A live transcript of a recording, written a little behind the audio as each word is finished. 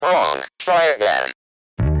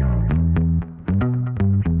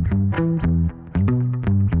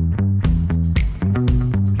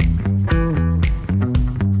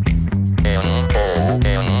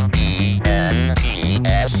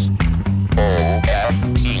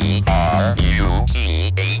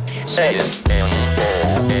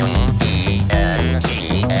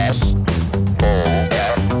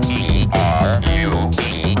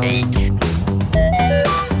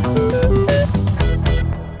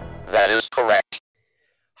is correct.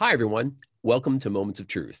 Hi, everyone. Welcome to Moments of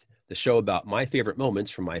Truth, the show about my favorite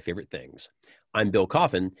moments from my favorite things. I'm Bill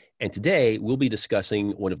Coffin, and today we'll be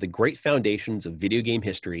discussing one of the great foundations of video game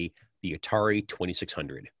history, the Atari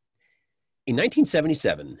 2600. In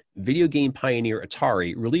 1977, video game pioneer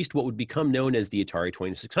Atari released what would become known as the Atari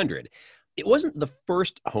 2600. It wasn't the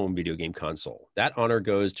first home video game console. That honor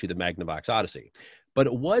goes to the Magnavox Odyssey. But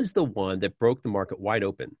it was the one that broke the market wide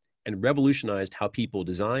open and revolutionized how people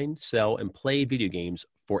design, sell, and play video games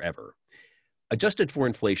forever. Adjusted for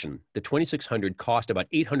inflation, the 2600 cost about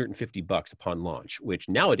 $850 upon launch, which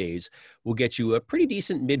nowadays will get you a pretty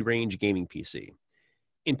decent mid-range gaming PC.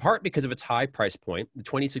 In part because of its high price point, the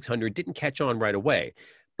 2600 didn't catch on right away,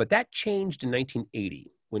 but that changed in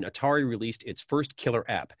 1980 when Atari released its first killer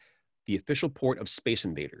app, the official port of Space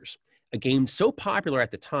Invaders, a game so popular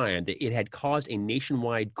at the time that it had caused a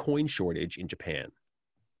nationwide coin shortage in Japan.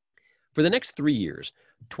 For the next 3 years,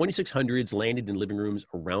 2600s landed in living rooms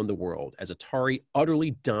around the world as Atari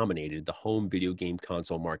utterly dominated the home video game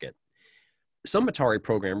console market. Some Atari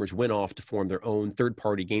programmers went off to form their own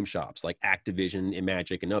third-party game shops like Activision,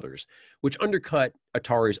 Imagic, and others, which undercut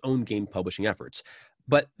Atari's own game publishing efforts.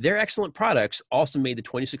 But their excellent products also made the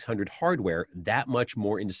 2600 hardware that much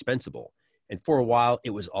more indispensable. And for a while, it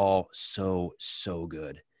was all so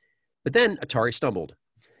good. But then Atari stumbled.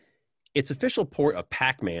 Its official port of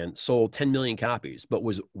Pac-Man sold 10 million copies, but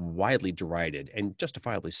was widely derided, and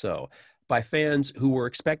justifiably so, by fans who were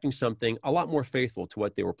expecting something a lot more faithful to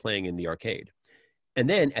what they were playing in the arcade. And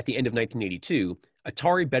then, at the end of 1982,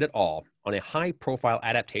 Atari bet it all on a high-profile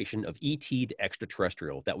adaptation of E.T. the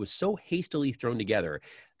Extraterrestrial that was so hastily thrown together,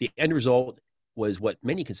 the end result was what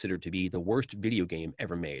many considered to be the worst video game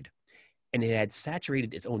ever made. And it had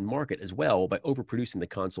saturated its own market as well by overproducing the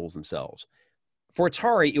consoles themselves. For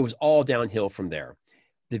Atari, it was all downhill from there.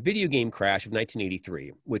 The video game crash of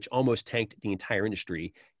 1983, which almost tanked the entire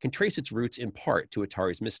industry, can trace its roots in part to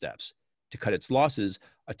Atari's missteps. To cut its losses,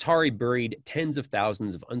 Atari buried tens of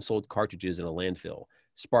thousands of unsold cartridges in a landfill,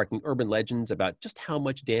 sparking urban legends about just how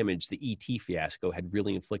much damage the ET fiasco had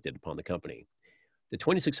really inflicted upon the company. The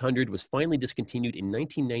 2600 was finally discontinued in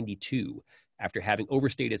 1992 after having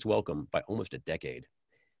overstayed its welcome by almost a decade.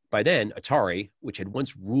 By then, Atari, which had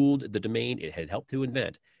once ruled the domain it had helped to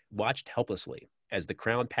invent, watched helplessly as the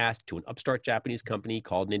crown passed to an upstart Japanese company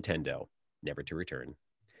called Nintendo, never to return.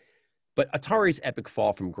 But Atari's epic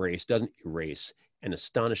fall from grace doesn't erase an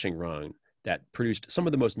astonishing run that produced some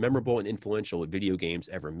of the most memorable and influential video games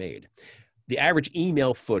ever made. The average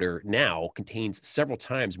email footer now contains several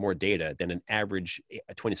times more data than an average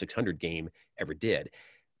 2600 game ever did.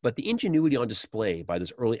 But the ingenuity on display by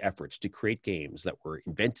those early efforts to create games that were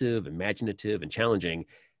inventive, imaginative, and challenging,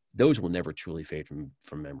 those will never truly fade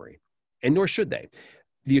from memory. And nor should they.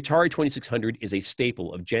 The Atari 2600 is a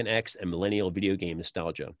staple of Gen X and millennial video game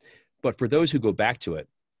nostalgia. But for those who go back to it,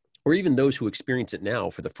 or even those who experience it now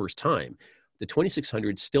for the first time, the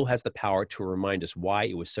 2600 still has the power to remind us why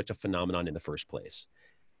it was such a phenomenon in the first place.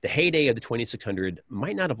 The heyday of the 2600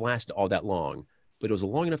 might not have lasted all that long, but it was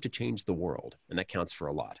long enough to change the world, and that counts for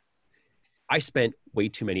a lot. I spent way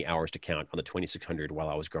too many hours to count on the 2600 while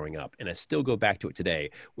I was growing up, and I still go back to it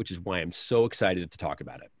today, which is why I'm so excited to talk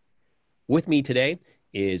about it. With me today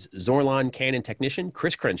is Zorlon Canon technician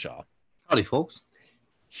Chris Crenshaw. Howdy, folks.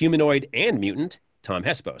 Humanoid and mutant Tom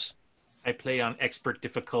Hespos. I play on expert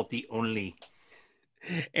difficulty only.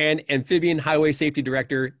 And amphibian highway safety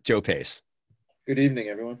director Joe Pace. Good evening,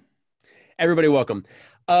 everyone. Everybody, welcome.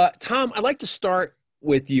 Tom, I'd like to start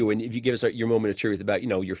with you, and if you give us your moment of truth about,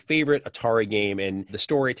 your favorite Atari game and the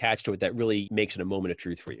story attached to it that really makes it a moment of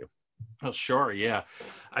truth for you. Oh, sure, yeah.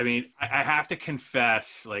 I mean, I have to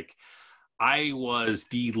confess, I was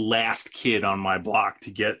the last kid on my block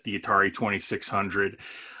to get the Atari 2600.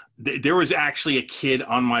 There was actually a kid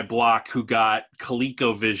on my block who got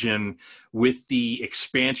ColecoVision with the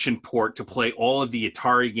expansion port to play all of the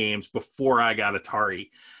Atari games before I got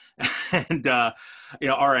Atari. And, all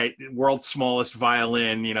right, world's smallest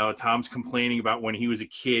violin, Tom's complaining about when he was a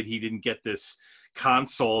kid, he didn't get this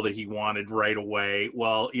console that he wanted right away.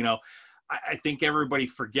 Well, I think everybody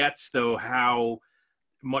forgets, though, how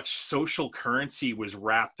much social currency was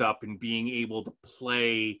wrapped up in being able to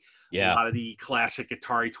play a lot of the classic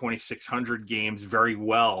Atari 2600 games very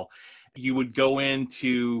well. You would go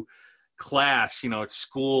into class, at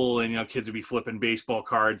school, and, kids would be flipping baseball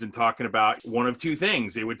cards and talking about one of two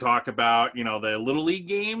things. They would talk about, the Little League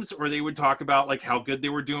games, or they would talk about how good they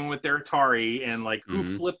were doing with their Atari and who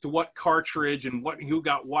flipped what cartridge and who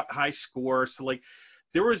got what high score. So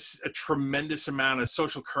there was a tremendous amount of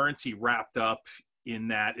social currency wrapped up in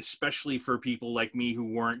that, especially for people like me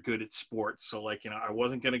who weren't good at sports. So like, I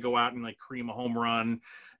wasn't going to go out and like cream a home run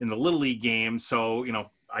in the Little League game. So,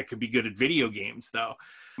 I could be good at video games though.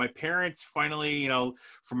 My parents finally,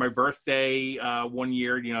 for my birthday one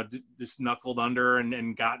year, just knuckled under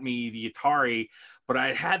and got me the Atari. But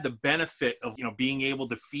I had the benefit of, being able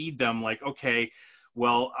to feed them like, okay,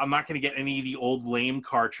 well, I'm not going to get any of the old lame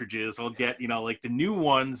cartridges. I'll get, like the new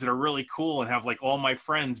ones that are really cool and have like all my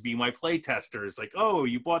friends be my play testers. Like, oh,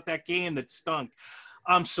 you bought that game that stunk.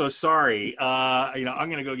 I'm so sorry. I'm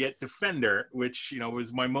going to go get Defender, which,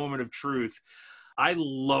 was my moment of truth. I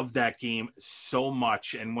love that game so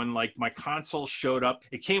much. And when like my console showed up,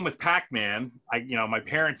 it came with Pac-Man. My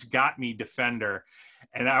parents got me Defender.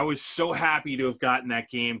 And I was so happy to have gotten that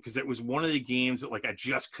game because it was one of the games that like I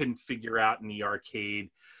just couldn't figure out in the arcade.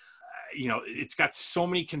 It's got so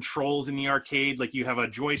many controls in the arcade. Like you have a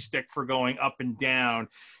joystick for going up and down.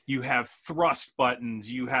 You have thrust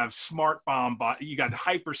buttons. You have smart bomb. You got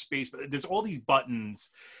hyperspace. There's all these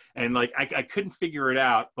buttons. And like I couldn't figure it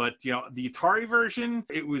out. But, the Atari version,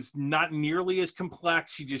 it was not nearly as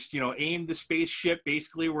complex. You just, aimed the spaceship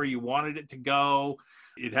basically where you wanted it to go.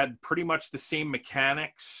 It had pretty much the same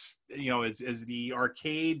mechanics, as the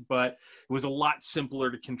arcade, but it was a lot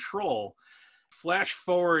simpler to control. Flash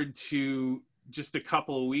forward to just a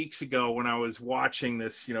couple of weeks ago when I was watching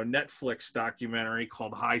this, Netflix documentary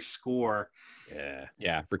called High Score.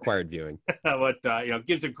 Yeah, required viewing. But,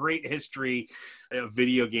 gives a great history of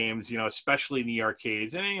video games, especially in the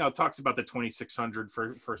arcades. And, it talks about the 2600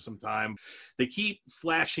 for some time. They keep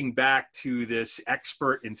flashing back to this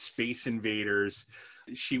expert in Space Invaders.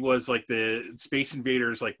 She was like the Space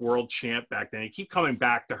Invaders like world champ back then. I keep coming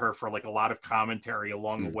back to her for like a lot of commentary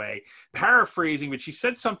along the way, paraphrasing, but she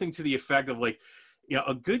said something to the effect of like,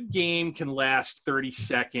 a good game can last 30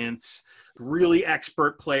 seconds. Really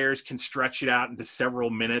expert players can stretch it out into several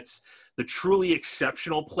minutes. The truly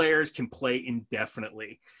exceptional players can play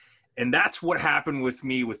indefinitely. And that's what happened with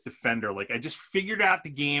me with Defender. Like I just figured out the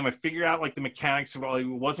game. I figured out like the mechanics of it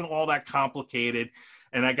wasn't all that complicated.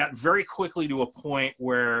 And I got very quickly to a point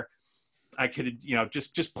where I could,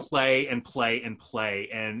 just play and play and play.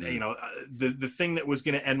 And, the thing that was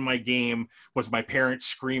going to end my game was my parents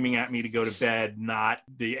screaming at me to go to bed, not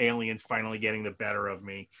the aliens finally getting the better of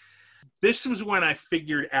me. This was when I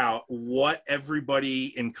figured out what everybody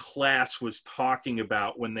in class was talking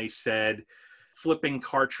about when they said flipping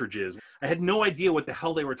cartridges. I had no idea what the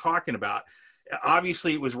hell they were talking about.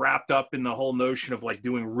 Obviously it was wrapped up in the whole notion of like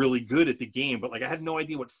doing really good at the game, but like I had no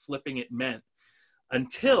idea what flipping it meant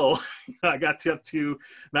until I got up to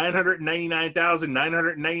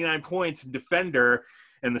 999,999 points in Defender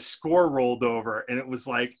and the score rolled over and it was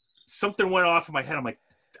like something went off in my head. I'm like,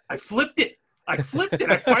 I flipped it. I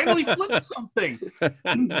finally flipped something.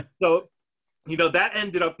 So, that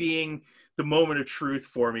ended up being the moment of truth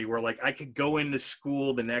for me where like I could go into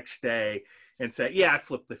school the next day and say, yeah, I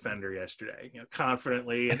flipped Defender yesterday,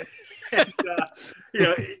 confidently. And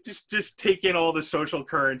just take in all the social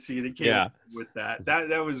currency that came with that.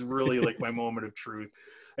 That was really like my moment of truth.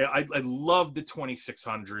 I loved the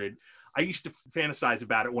 2600. I used to fantasize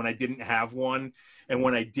about it when I didn't have one. And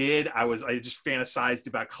when I did, I just fantasized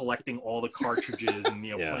about collecting all the cartridges and,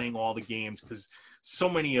 playing all the games because so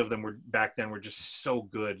many of them back then were just so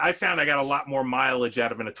good. I found I got a lot more mileage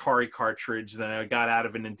out of an Atari cartridge than I got out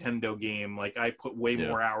of a Nintendo game. Like I put way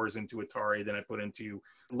more hours into Atari than I put into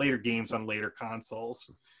later games on later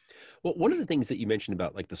consoles. Well, one of the things that you mentioned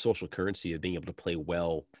about like the social currency of being able to play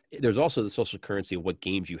well, there's also the social currency of what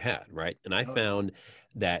games you had, right? And I found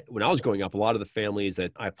that when I was growing up, a lot of the families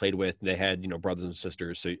that I played with, they had, brothers and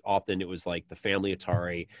sisters. So often it was like the family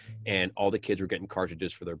Atari and all the kids were getting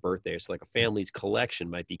cartridges for their birthday. So like a family's collection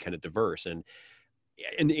might be kind of diverse. And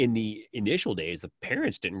in the initial days, the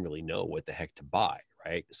parents didn't really know what the heck to buy,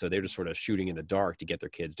 right? So they're just sort of shooting in the dark to get their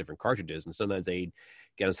kids different cartridges. And sometimes they'd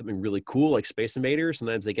get them something really cool like Space Invaders.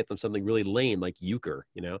 Sometimes they get them something really lame like Euchre,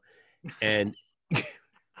 and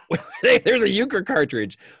there's a Euchre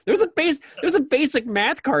cartridge. There's a basic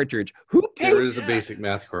math cartridge. Who paid? There is a basic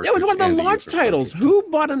math cartridge. That was one of the launch titles. Who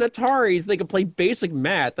bought an Atari so they could play basic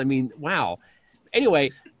math? I mean, wow.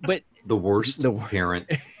 Anyway, but the worst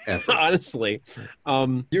parent ever. Honestly,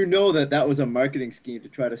 that was a marketing scheme to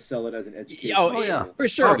try to sell it as an education. Oh yeah, for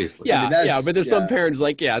sure. Obviously, but there's some parents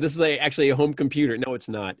like, this is actually a home computer. No, it's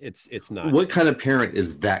not. It's not. What kind of parent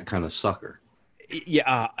is that kind of sucker?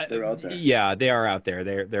 Yeah, they're out there. Yeah, they are out there.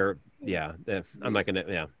 They're I'm not gonna.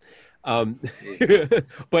 Yeah.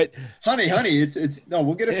 But honey, it's no,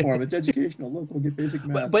 we'll get it for them. It's educational. Look, we'll get basic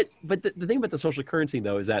math. But the thing about the social currency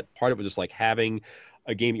though is that part of it was just like having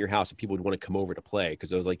a game at your house that people would want to come over to play,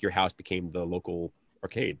 because it was like your house became the local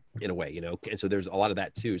arcade in a way, and so there's a lot of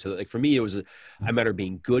that too. So like for me, it was a matter of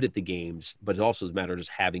being good at the games, but it also is a matter of just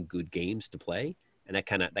having good games to play, and that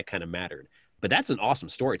kind of mattered. But that's an awesome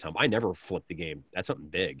story, Tom. I never flipped the game. That's something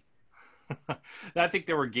big. I think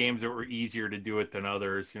there were games that were easier to do it than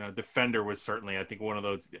others. Defender was certainly, I think, one of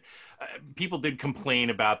those. People did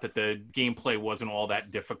complain about that the gameplay wasn't all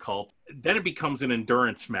that difficult. Then it becomes an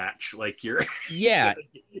endurance match. Like you can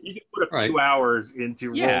put a few hours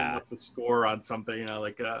into rolling up the score on something.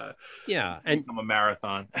 And become a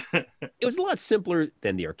marathon. It was a lot simpler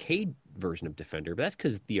than the arcade version of Defender, but that's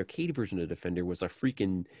because the arcade version of Defender was a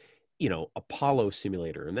freaking Apollo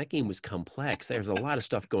simulator, and that game was complex. There's a lot of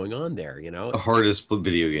stuff going on there, The hardest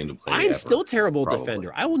video game to play. I'm still terrible at Defender.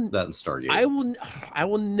 That and Stargate. I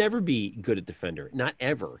will never be good at Defender, not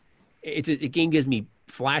ever. It's a game gives me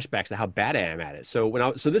flashbacks to how bad I am at it. So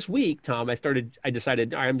this week, Tom, I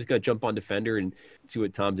decided, all right, I'm just gonna jump on Defender and see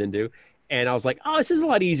what Tom's into. And I was like, oh, this is a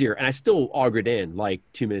lot easier. And I still augured in like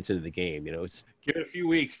 2 minutes into the game. Give it a few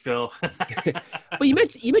weeks, Phil. But you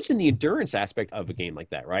mentioned the endurance aspect of a game like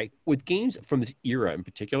that, right? With games from this era in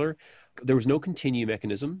particular, there was no continue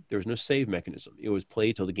mechanism. There was no save mechanism. It was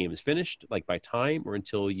play till the game is finished, like by time, or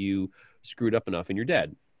until you screwed up enough and you're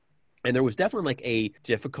dead. And there was definitely like a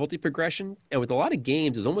difficulty progression. And with a lot of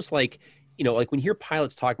games, it's almost like, like when you hear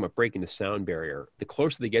pilots talking about breaking the sound barrier, the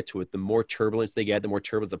closer they get to it, the more turbulence they get, the more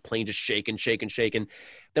turbulence, the plane just shaking.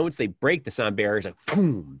 Then once they break the sound barrier, it's like,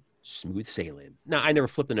 boom, smooth sailing. Now, I never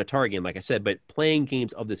flipped an Atari game, like I said, but playing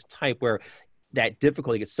games of this type where that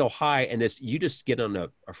difficulty gets so high and you just get on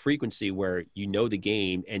a frequency where the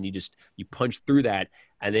game and you punch through that,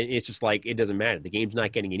 and then it's just like, it doesn't matter. The game's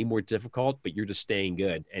not getting any more difficult, but you're just staying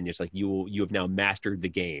good. And it's like you have now mastered the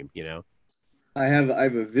game, I have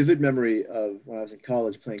a vivid memory of when I was in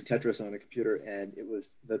college playing Tetris on a computer, and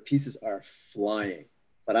the pieces are flying,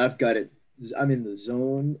 but I'm in the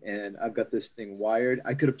zone and I've got this thing wired.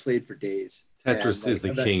 I could have played for days. Tetris is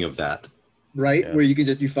the king of that. Right? Yeah. Where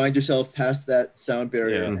you find yourself past that sound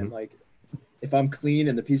barrier, Yeah. and like, if I'm clean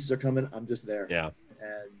and the pieces are coming, I'm just there. Yeah.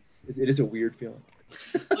 And it is a weird feeling.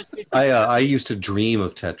 I used to dream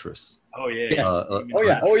of Tetris. Oh yeah. Yes.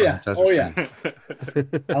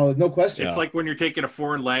 Oh, no question. It's like when you're taking a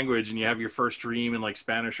foreign language and you have your first dream in like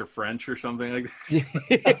Spanish or French or something like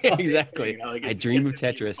that. Exactly. I dream of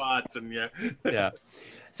Tetris. Yeah.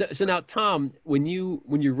 So now, Tom, when you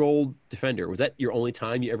rolled Defender, was that your only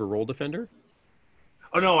time you ever rolled Defender?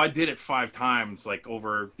 Oh no, I did it 5 times like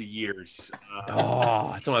over the years.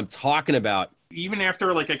 That's what I'm talking about. Even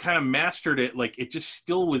after like I kind of mastered it, like it just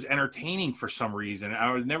still was entertaining for some reason.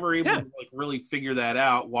 I was never able to like really figure that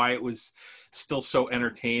out, why it was still so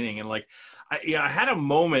entertaining. And like I had a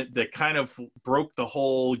moment that kind of broke the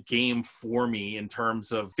whole game for me in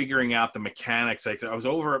terms of figuring out the mechanics. Like I was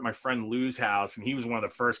over at my friend Lou's house, and he was one of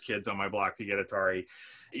the first kids on my block to get Atari.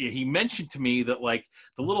 He mentioned to me that like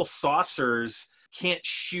the little saucers can't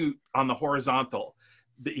shoot on the horizontal.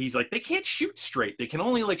 He's like, they can't shoot straight. They can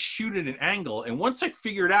only like shoot at an angle. And once I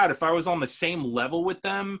figured out if I was on the same level with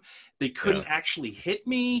them, they couldn't actually hit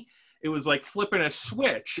me. It was like flipping a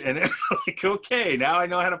switch, and it was like, okay, now I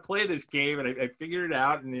know how to play this game, and I figured it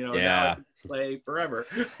out, and now I can play forever.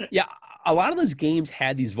 Yeah, a lot of those games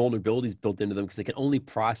had these vulnerabilities built into them because they can only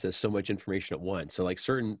process so much information at once. So like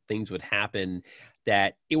certain things would happen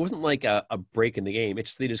that it wasn't like a break in the game. It's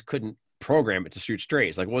just they just couldn't program it to shoot straight.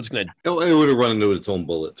 It's like, well, it's gonna. It would have run into its own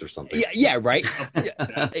bullets or something. Yeah, right.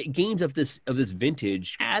 Games of this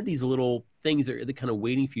vintage had these little things that are kind of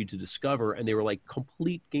waiting for you to discover, and they were like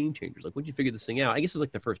complete game changers. Like, once you figure this thing out, I guess it was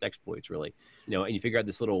like the first exploits, really. And you figure out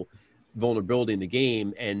this little vulnerability in the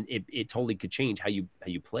game, and it totally could change how you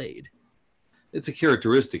played. It's a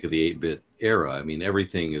characteristic of the 8-bit era. I mean,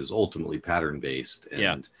 everything is ultimately pattern based,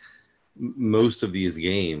 and most of these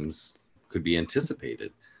games could be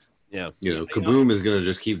anticipated. Yeah. Kaboom is going to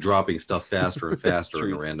just keep dropping stuff faster and faster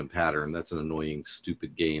in a random pattern. That's an annoying,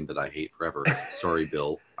 stupid game that I hate forever. Sorry,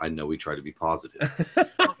 Bill. I know we try to be positive.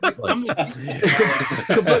 Kaboom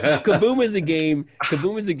is the game.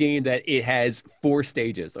 Kaboom is the game that it has 4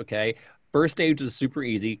 stages. Okay. First stage is super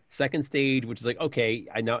easy. Second stage, which is like, okay,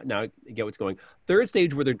 I now get what's going. Third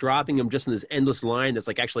stage, where they're dropping them just in this endless line that's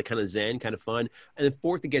like actually kind of zen, kind of fun. And then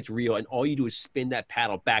fourth, it gets real, and all you do is spin that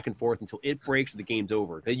paddle back and forth until it breaks and the game's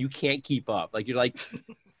over. You can't keep up. Like, you're like,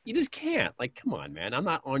 you just can't. Like, come on, man. I'm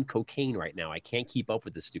not on cocaine right now. I can't keep up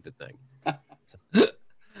with this stupid thing.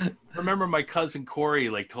 I remember my cousin Corey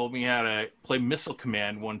like told me how to play Missile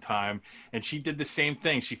Command one time, and she did the same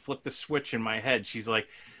thing. She flipped a switch in my head. She's like,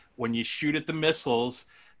 when you shoot at the missiles,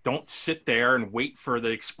 don't sit there and wait for the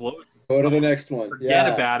explosion. Go to the next one.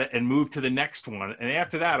 Forget about it and move to the next one. And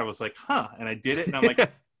after that, I was like, huh. And I did it. And I'm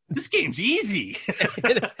like, this game's easy.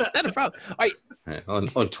 Not a problem. All right. On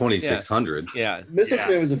 2600. Yeah. Missile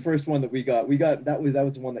Command was the first one that we got. That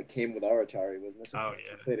was the one that came with our Atari. Was Missile Command. Yeah.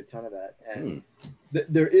 So we played a ton of that. And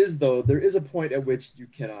there is a point at which you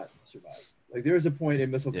cannot survive. Like there is a point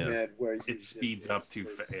in Missile Command where it speeds up too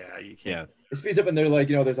fast. Yeah, you can't. Yeah. It speeds up, and they're like,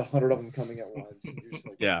 there's 100 of them coming at once. And you're just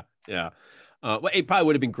like, yeah. Well, it probably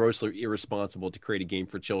would have been grossly irresponsible to create a game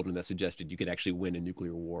for children that suggested you could actually win a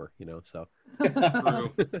nuclear war. So.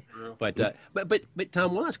 True. But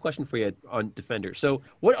Tom, one last question for you on Defender. So,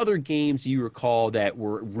 what other games do you recall that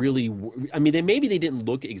were really? I mean, they didn't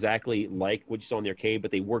look exactly like what you saw in the arcade,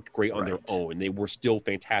 but they worked great on their own. They were still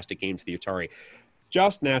fantastic games for the Atari.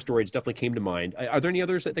 Just and Asteroids definitely came to mind. Are there any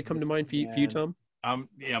others that come to mind for you, Tom?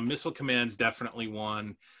 Missile Command's definitely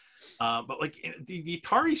one. But like the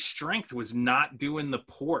Atari strength was not doing the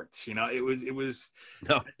ports. It was.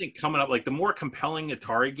 No. I think coming up like the more compelling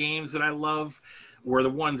Atari games that I love were the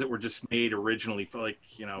ones that were just made originally for like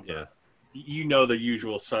the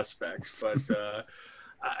usual suspects, but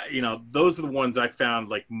those are the ones I found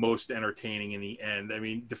like most entertaining in the end. I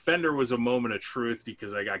mean, Defender was a moment of truth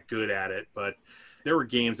because I got good at it, but there were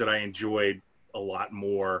games that I enjoyed a lot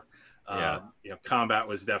more. Combat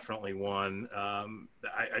was definitely one. I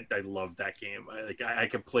loved that game. I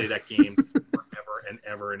could play that game forever and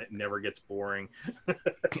ever, and it never gets boring.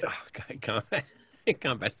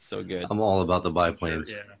 Combat's so good. I'm all about the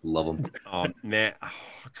biplanes. Love them. Oh man,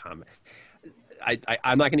 Combat.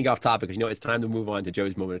 I'm not going to get off topic because it's time to move on to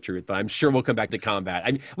Joe's moment of truth. But I'm sure we'll come back to Combat.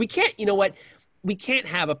 I mean, we can't. You know what? We can't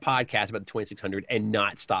have a podcast about the 2600 and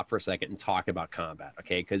not stop for a second and talk about Combat,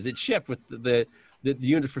 okay? Because it shipped with the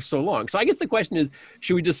unit for so long. So I guess the question is,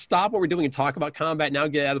 should we just stop what we're doing and talk about Combat now,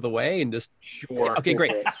 get out of the way, and just... Sure. Okay,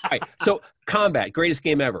 great. All right, so Combat, greatest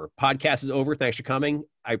game ever. Podcast is over. Thanks for coming.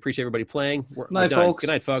 I appreciate everybody playing. We're night, done. folks.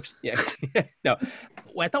 Good night, folks. Yeah. No,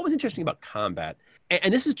 what I thought was interesting about Combat,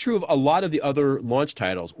 and this is true of a lot of the other launch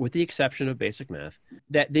titles, with the exception of Basic Math,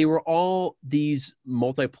 that they were all these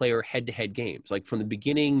multiplayer head-to-head games. Like from the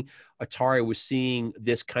beginning, Atari was seeing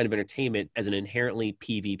this kind of entertainment as an inherently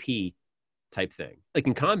PvP type thing. Like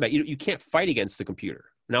in Combat, you can't fight against the computer.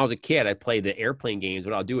 When I was a kid, I played the airplane games.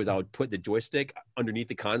 What I'll do is I would put the joystick underneath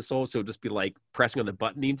the console, so it'd just be like pressing on the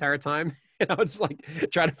button the entire time. And I would just like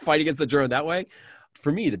try to fight against the drone that way. For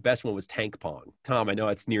me, the best one was Tank Pong. Tom, I know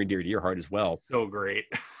it's near and dear to your heart as well. So great.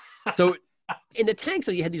 So in the tank,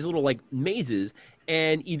 so you had these little like mazes,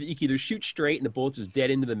 and you could either shoot straight and the bullets just dead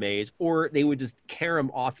into the maze, or they would just carry them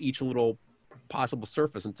off each little possible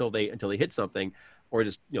surface until they hit something, or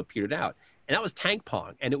just petered out. And that was Tank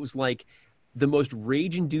Pong, and it was like the most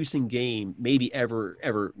rage-inducing game maybe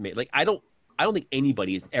ever made. Like I don't think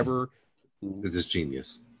anybody has ever. It is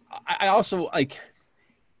genius. I also like.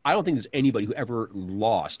 I don't think there's anybody who ever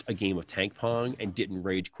lost a game of Tank Pong and didn't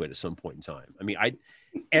rage quit at some point in time. I mean,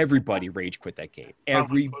 everybody rage quit that game.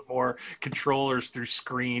 Put more controllers through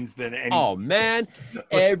screens than any. Oh man,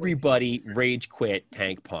 everybody rage quit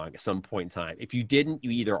Tank Pong at some point in time. If you didn't, you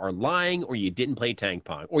either are lying or you didn't play Tank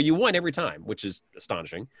Pong, or you won every time, which is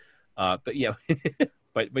astonishing. But yeah,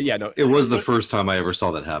 but yeah, no. It was the first time I ever saw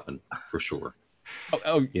that happen, for sure.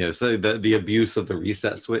 So the abuse of the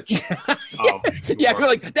reset switch. Yeah, we're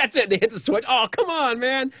like, that's it. They hit the switch. Oh, come on,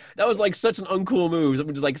 man. That was like such an uncool move.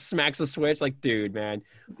 Someone just like smacks the switch. Like, dude, man,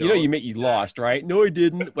 you lost, right? No, I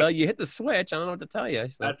didn't. Well, you hit the switch. I don't know what to tell you.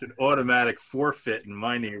 So. That's an automatic forfeit in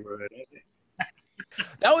my neighborhood.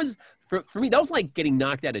 That was for me. That was like getting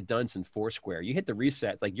knocked out of dunce in Foursquare. You hit the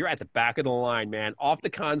reset. It's like you're at the back of the line, man. Off the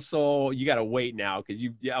console. You got to wait now because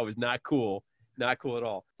it was not cool. Not cool at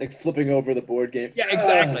all. Like flipping over the board game. Yeah,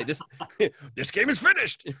 exactly. This game is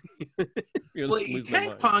finished. Well,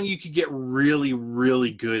 Tank Pong you could get really,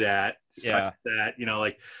 really good at. Such that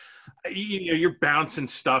you're bouncing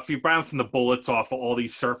stuff. You're bouncing the bullets off of all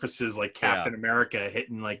these surfaces, like Captain America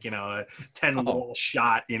hitting like a 10-wall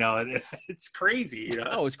shot. It's crazy.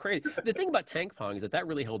 Oh, it's crazy. The thing about Tank Pong is that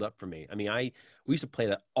really held up for me. I mean, we used to play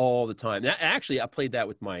that all the time. Actually, I played that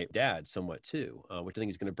with my dad somewhat too, which I think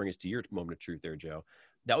is going to bring us to your moment of truth there, Joe.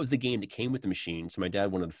 That was the game that came with the machine. So my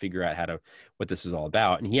dad wanted to figure out what this is all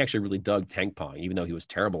about. And he actually really dug Tank Pong, even though he was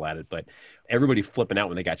terrible at it. But everybody flipping out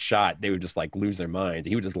when they got shot, they would just like lose their minds.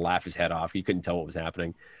 He would just laugh his head off. He couldn't tell what was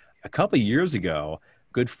happening. A couple of years ago,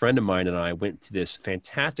 a good friend of mine and I went to this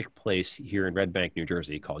fantastic place here in Red Bank, New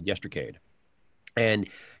Jersey called Yestercade. And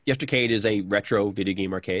Yestercade is a retro video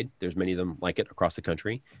game arcade. There's many of them like it across the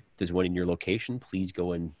country. If there's one in your location, please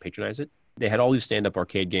go and patronize it. They had all these stand-up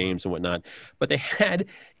arcade games and whatnot, but they had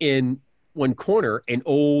in one corner an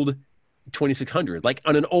old 2600, like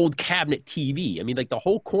on an old cabinet TV. I mean, like the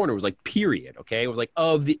whole corner was like period. Okay. It was like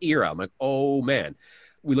of the era. I'm like, oh man.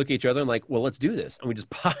 We look at each other and like, well, let's do this. And we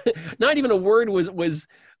just pop, not even a word was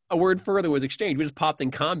a word further was exchanged. We just popped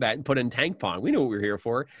in combat and put in tank pong. We knew what we were here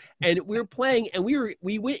for. And we were playing and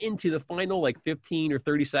we went into the final like 15 or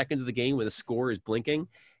 30 seconds of the game when the score is blinking.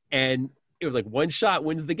 And it was like one shot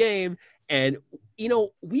wins the game. And, you know,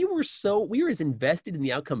 we were as invested in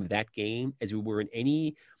the outcome of that game as we were in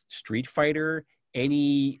any Street Fighter,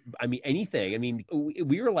 anything. I mean,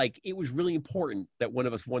 we were like, it was really important that one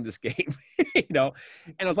of us won this game, you know?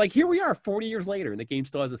 And I was like, here we are 40 years later and the game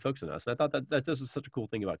still has its hooks in us. And I thought that this is such a cool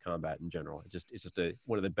thing about combat in general. It's just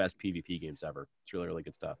one of the best PvP games ever. It's really, really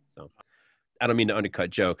good stuff. So I don't mean to undercut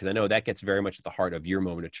Joe, because I know that gets very much at the heart of your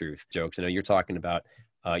moment of truth, Joe. Because I know you're talking about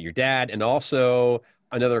your dad and also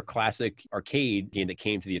another classic arcade game that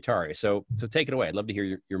came to the Atari. So take it away. I'd love to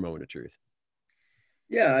hear your moment of truth.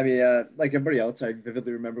 Yeah, I mean, like everybody else, I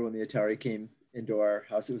vividly remember when the Atari came into our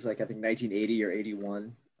house. It was like, I think 1980 or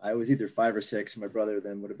 81. I was either 5 or 6. My brother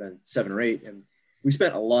then would have been 7 or 8. And we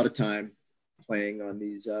spent a lot of time playing on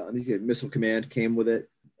these. Missile Command came with it.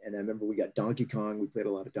 And I remember we got Donkey Kong. We played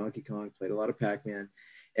a lot of Donkey Kong, played a lot of Pac-Man.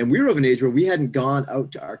 And we were of an age where we hadn't gone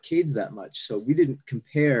out to arcades that much. So we didn't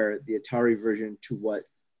compare the Atari version to what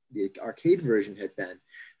the arcade version had been.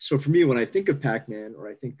 So for me, when I think of Pac-Man or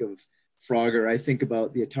I think of Frogger, I think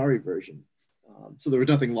about the Atari version. So there was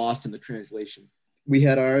nothing lost in the translation. We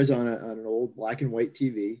had ours on an old black and white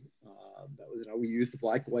TV. We used the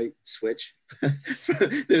black-white switch.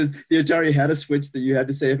 the Atari had a switch that you had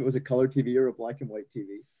to say if it was a color TV or a black and white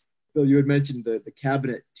TV. Bill, you had mentioned the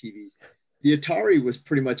cabinet TVs. The Atari was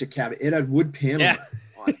pretty much a cabinet. It had wood paneling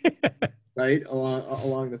on it, right,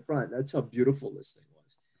 along the front. That's how beautiful this thing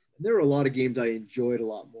was. And there were a lot of games I enjoyed a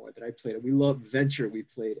lot more that I played. We loved Venture. We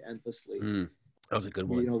played endlessly. That was a good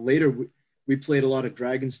one. You know, later we played a lot of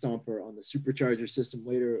Dragon Stomper on the Supercharger system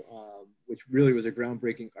later, which really was a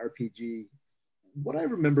groundbreaking RPG. What I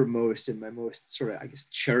remember most and my most sort of, I guess,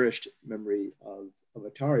 cherished memory of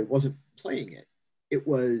Atari wasn't playing it. It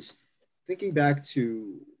was thinking back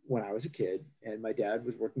to when I was a kid and my dad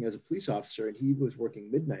was working as a police officer and he was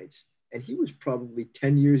working midnights and he was probably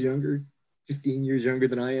 10 years younger, 15 years younger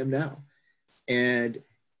than I am now. And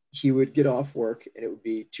he would get off work and it would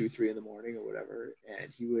be 2, 3 in the morning or whatever.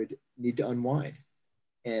 And he would need to unwind.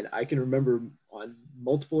 And I can remember on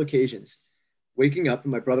multiple occasions waking up,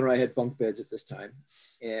 and my brother and I had bunk beds at this time,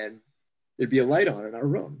 and there'd be a light on in our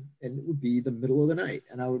room, and it would be the middle of the night,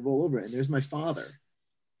 and I would roll over, and there's my father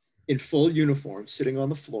in full uniform sitting on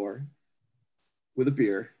the floor with a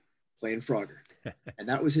beer playing Frogger. And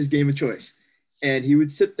that was his game of choice. And he would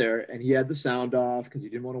sit there, and he had the sound off because he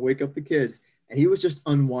didn't want to wake up the kids, and he was just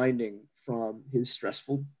unwinding from his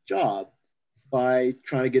stressful job by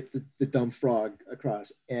trying to get the dumb frog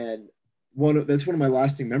across. And that's one of my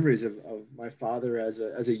lasting memories of my father as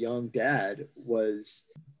a young dad was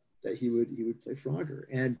that he would play Frogger,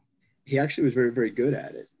 and he actually was very, very good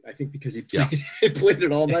at it. I think because he played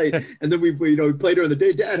it all night, and then we played during the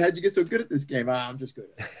day. Dad, how'd you get so good at this game? I'm just good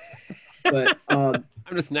at it. But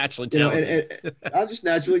I'm just naturally talented. And I'm just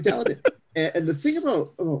naturally talented. And the thing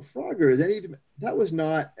about Frogger is that was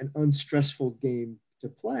not an unstressful game to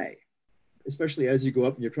play, especially as you go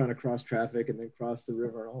up and you're trying to cross traffic and then cross the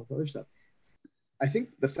river and all this other stuff. I think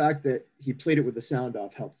the fact that he played it with the sound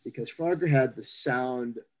off helped, because Frogger had the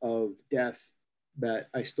sound of death that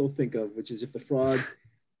I still think of, which is if the frog,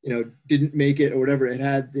 didn't make it or whatever, it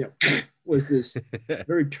had, was this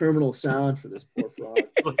very terminal sound for this poor frog.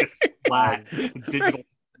 Like a flat, digital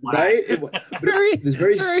flat. Right? This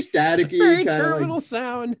very staticky very kind terminal of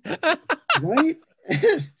sound. right?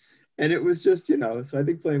 And it was just, so I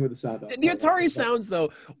think playing with the sound. The Atari sounds, though,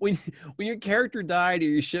 when your character died or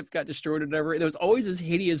your ship got destroyed or whatever, there was always this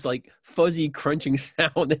hideous, like, fuzzy crunching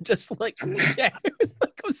sound that just, like, it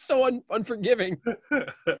was so unforgiving.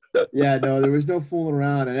 Yeah, no, there was no fooling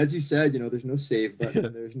around. And as you said, there's no save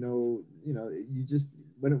button. There's no, you just,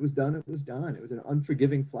 when it was done, it was done. It was an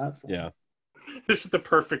unforgiving platform. Yeah. This is the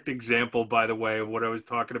perfect example, by the way, of what I was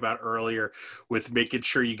talking about earlier with making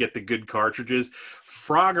sure you get the good cartridges.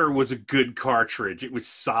 Frogger was a good cartridge. It was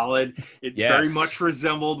solid. It very much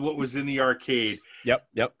resembled what was in the arcade.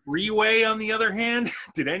 Yep. Freeway, on the other hand,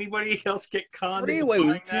 did anybody else get conned? Freeway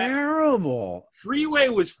was terrible. Freeway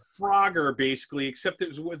was Frogger, basically, except it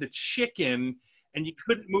was with a chicken, and you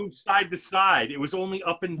couldn't move side to side. It was only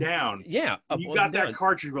up and down. Yeah. You got that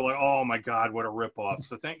cartridge, you were like, oh my God, what a ripoff.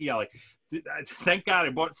 So thank God I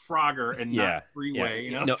bought Frogger and not Freeway.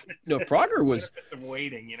 Yeah. No, Frogger was some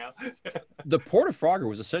waiting, The port of Frogger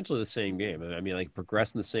was essentially the same game. I mean, like,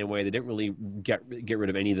 progressed in the same way. They didn't really get rid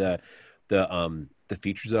of any of the the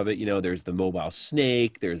features of it. You know, there's the mobile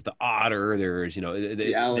snake, there's the otter, there's, you know,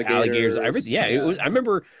 The alligators, everything. Yeah, yeah. it was. I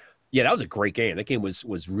remember. Yeah, that was a great game. That game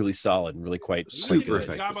was really solid and really quite He Super did a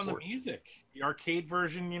good job on the effective. music. The arcade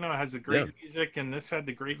version, you know, has the great music, and this had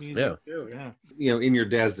the great music Yeah. too. Yeah. You know, in your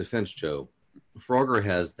dad's defense, Joe, Frogger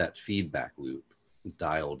has that feedback loop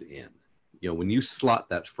dialed in. You know, when you slot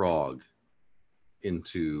that frog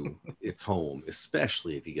into its home,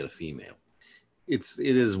 especially if you get a female, it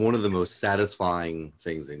is one of the most satisfying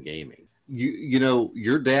things in gaming. You know,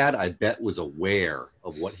 your dad, I bet, was aware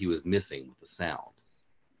of what he was missing with the sound,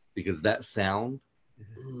 because that sound,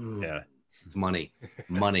 Yeah. it's money.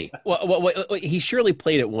 Well, he surely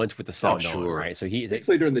played it once with the sound on, sure. right? So He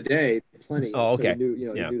played during the day plenty. Oh, okay. So he knew, you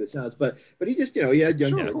know, Yeah. he knew the sounds, but he just, you know, he had young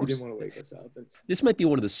Sure, kids. of He course. didn't want to wake us up. And This might be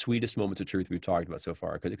one of the sweetest moments of truth we've talked about so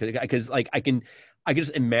far, because like I can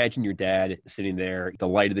just imagine your dad sitting there, the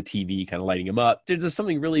light of the TV kind of lighting him up. There's just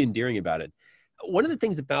something really endearing about it. One of the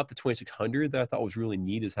things about the 2600 that I thought was really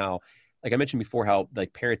neat is how, like I mentioned before, how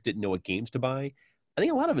like parents didn't know what games to buy. I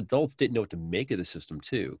think a lot of adults didn't know what to make of the system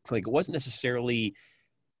too. Like it wasn't necessarily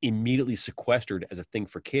immediately sequestered as a thing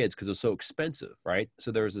for kids because it was so expensive, right? So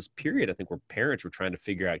there was this period, I think, where parents were trying to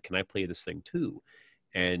figure out, can I play this thing too?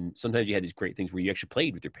 And sometimes you had these great things where you actually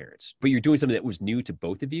played with your parents, but you're doing something that was new to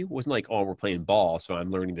both of you. It wasn't like, oh, we're playing ball, so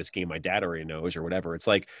I'm learning this game my dad already knows or whatever. It's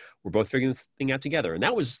like, we're both figuring this thing out together. And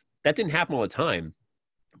that didn't happen all the time,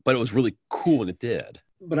 but it was really cool when it did.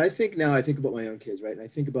 But I think about my own kids, right? And I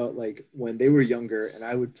think about like when they were younger and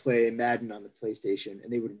I would play Madden on the PlayStation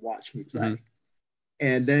and they would watch me play. Mm-hmm.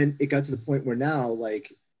 And then it got to the point where now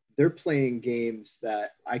like they're playing games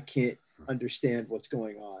that I can't understand what's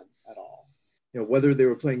going on at all. You know, whether they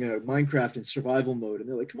were playing a Minecraft in survival mode and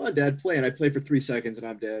they're like, come on, Dad, play. And I play for 3 seconds and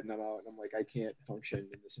I'm dead and I'm out. And I'm like, I can't function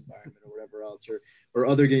in this environment or whatever else. Or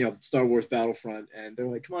other game, you know, Star Wars Battlefront. And they're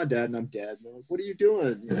like, come on, Dad. And I'm dead. And they're like, what are you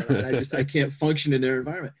doing? You know, and I can't function in their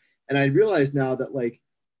environment. And I realize now that like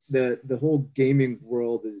the whole gaming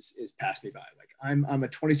world is passed me by. Like I'm a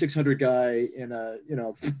 2600 guy in a, you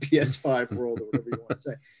know, PS5 world or whatever you want to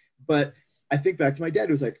say. But I think back to my dad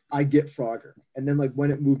who was like, I get Frogger. And then like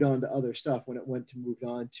when it moved on to other stuff, when it moved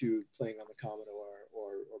on to playing on the Commodore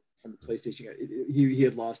or on the PlayStation, he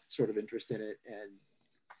had lost sort of interest in it.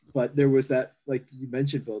 But there was that, like you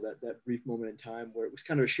mentioned, Bill, that brief moment in time where it was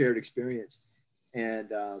kind of a shared experience. And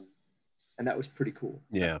that was pretty cool.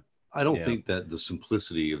 Yeah. I don't think that the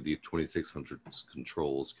simplicity of the 2600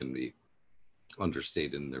 controls can be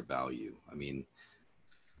understated in their value. I mean,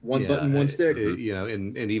 one button, one stick. You know,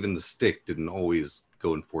 and even the stick didn't always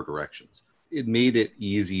go in 4 directions. It made it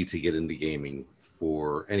easy to get into gaming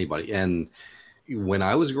for anybody. And when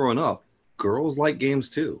I was growing up, girls like games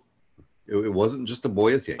too. It wasn't just a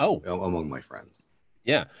boy thing among my friends.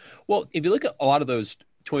 Yeah. Well, if you look at a lot of those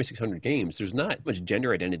 2600 games, there's not much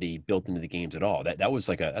gender identity built into the games at all. That was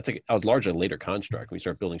that was largely a later construct. When you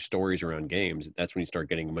start building stories around games, that's when you start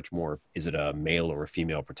getting much more, is it a male or a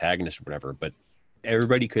female protagonist or whatever? But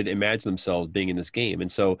everybody could imagine themselves being in this game.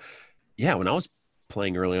 And so, yeah, when I was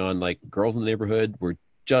playing early on, like girls in the neighborhood were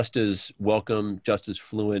just as welcome, just as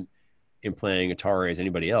fluent in playing Atari as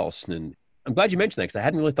anybody else. And I'm glad you mentioned that because I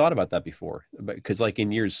hadn't really thought about that before. Because like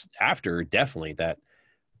in years after, definitely that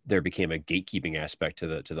there became a gatekeeping aspect to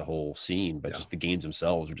the whole scene, but just the games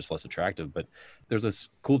themselves were just less attractive. But there's this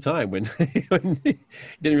cool time when, when it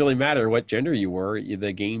didn't really matter what gender you were,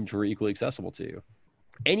 the games were equally accessible to you.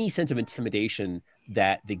 Any sense of intimidation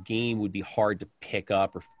that the game would be hard to pick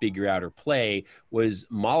up or figure out or play was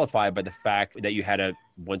mollified by the fact that you had a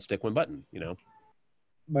one stick, one button, you know?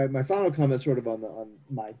 My final comment sort of on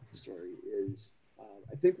my story is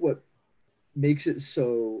I think what makes it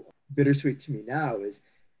so bittersweet to me now is,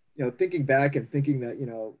 you know, thinking back and thinking that, you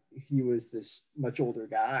know, he was this much older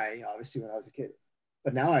guy, obviously when I was a kid,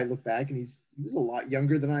 but now I look back and he was a lot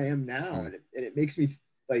younger than I am now. And it makes me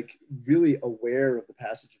like really aware of the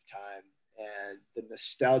passage of time, and the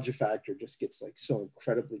nostalgia factor just gets like so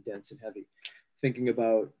incredibly dense and heavy. Thinking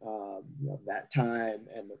about you know, that time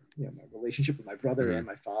and you know, my relationship with my brother and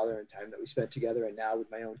my father and time that we spent together, and now with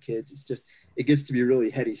my own kids, it gets to be really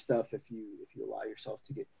heady stuff if you allow yourself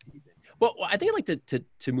to get deep in. Well, I think I'd like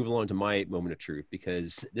to move along to my moment of truth,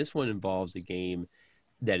 because this one involves a game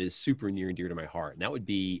that is super near and dear to my heart, and that would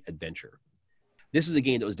be Adventure. This is a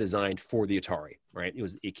game that was designed for the Atari, right?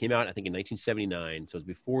 It came out, I think, in 1979. So it was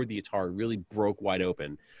before the Atari really broke wide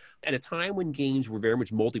open. At a time when games were very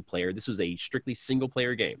much multiplayer, this was a strictly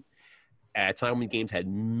single-player game. At a time when games had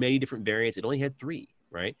many different variants, it only had 3,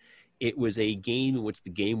 right? It was a game in which the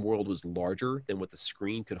game world was larger than what the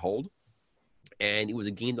screen could hold. And it was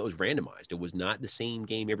a game that was randomized. It was not the same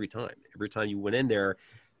game every time. Every time you went in there,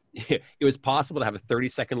 it was possible to have a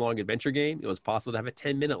 30-second long adventure game. It was possible to have a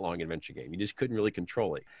 10-minute long adventure game. You just couldn't really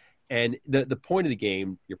control it. And the point of the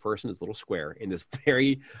game, your person is a little square in this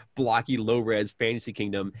very blocky, low-res fantasy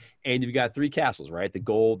kingdom. And you've got 3 castles, right? The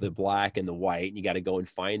gold, the black, and the white. And you got to go and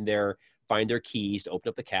find their keys to open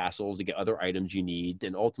up the castles, to get other items you need.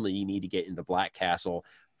 And ultimately, you need to get in the black castle,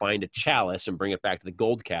 find a chalice, and bring it back to the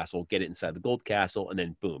gold castle, get it inside the gold castle, and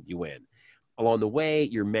then boom, you win. Along the way,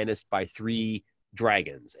 you're menaced by 3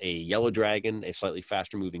 dragons, a yellow dragon, a slightly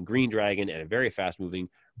faster moving green dragon, and a very fast moving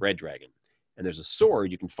red dragon. And there's a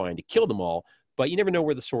sword you can find to kill them all, but you never know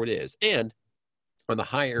where the sword is. And on the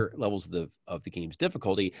higher levels of the game's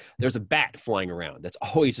difficulty, there's a bat flying around that's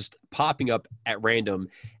always just popping up at random.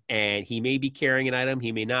 And he may be carrying an item,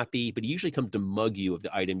 he may not be, but he usually comes to mug you of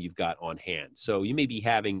the item you've got on hand. So you may be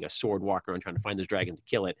having a sword walk around trying to find this dragon to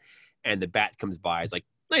kill it, and the bat comes by. It's like,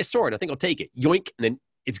 nice sword, I think I'll take it. Yoink, and then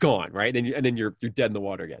it's gone, right? And then you're dead in the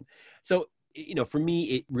water again. So, for me,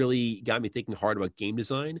 it really got me thinking hard about game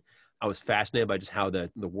design. I was fascinated by just how the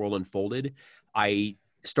world unfolded. I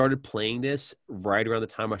started playing this right around the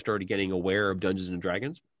time I started getting aware of Dungeons and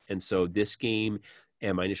Dragons. And so this game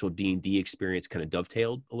and my initial D&D experience kind of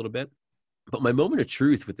dovetailed a little bit. But my moment of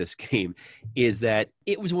truth with this game is that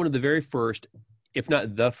it was one of the very first, if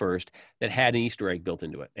not the first, that had an Easter egg built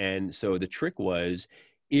into it. And so the trick was,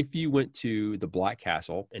 if you went to the Black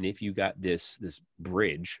Castle and if you got this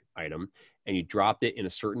bridge item and you dropped it in a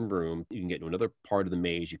certain room, you can get to another part of the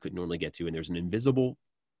maze you couldn't normally get to. And there's an invisible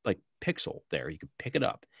pixel there. You could pick it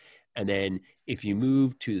up. And then if you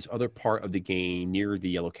move to this other part of the game near the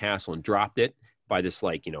Yellow Castle and dropped it by this,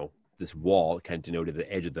 this wall, kind of denoted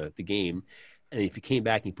the edge of the game. And if you came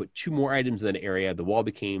back and you put 2 more items in that area, the wall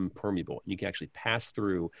became permeable. And you can actually pass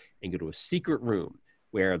through and go to a secret room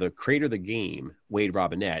where the creator of the game, Wade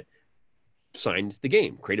Robinette, signed the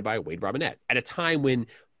game, created by Wade Robinette, at a time when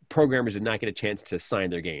programmers did not get a chance to sign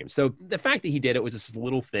their game. So the fact that he did it was this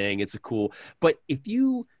little thing. It's a cool, but if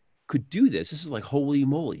you could do this is like, holy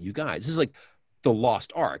moly, you guys, this is like the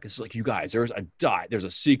Lost Ark. This is like, you guys, there's a dot, there's a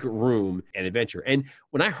secret room and adventure. And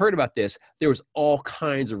when I heard about this, there was all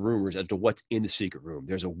kinds of rumors as to what's in the secret room.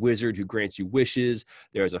 There's a wizard who grants you wishes.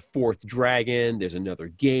 There's a 4th dragon. There's another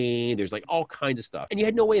game. There's like all kinds of stuff. And you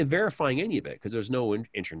had no way of verifying any of it because there's no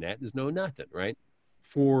internet. There's no nothing, right?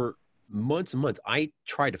 For months and months, I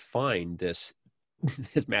tried to find this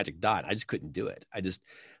magic dot. I just couldn't do it.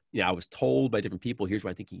 I was told by different people, here's what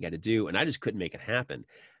I think you got to do. And I just couldn't make it happen.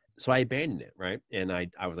 So I abandoned it, right? And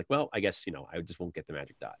I was like, well, I guess, I just won't get the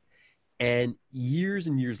magic dot. And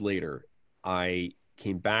years later, I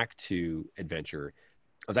came back to Adventure.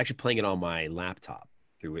 I was actually playing it on my laptop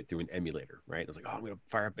through an emulator, right? I was like, oh, I'm going to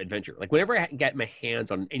fire up Adventure. Like whenever I get my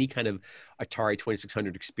hands on any kind of Atari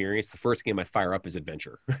 2600 experience, the first game I fire up is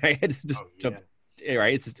Adventure, right? Jump,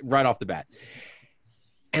 right? It's just right off the bat.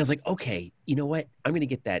 And I was like, okay, you know what? I'm going to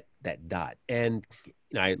get that dot. And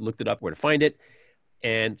I looked it up where to find it.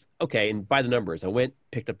 And okay, and by the numbers, I went,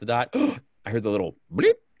 picked up the dot. I heard the little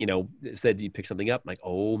bleep, it said you pick something up. I'm like,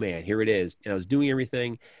 oh man, here it is. And I was doing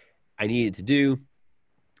everything I needed to do.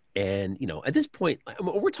 And, at this point,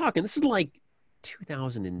 we're talking, this is like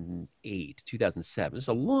 2008, 2007. This is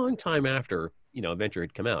a long time after, Adventure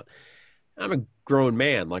had come out. I'm a grown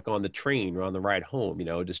man, like on the train or on the ride home,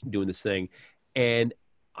 just doing this thing. And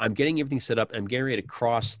I'm getting everything set up. I'm getting ready to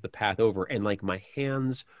cross the path over. And like my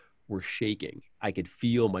hands were shaking. I could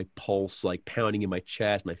feel my pulse like pounding in my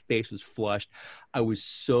chest. My face was flushed. I was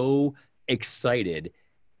so excited.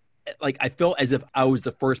 Like I felt as if I was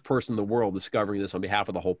the first person in the world discovering this on behalf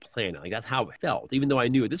of the whole planet. Like that's how it felt, even though I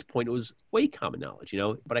knew at this point it was way common knowledge,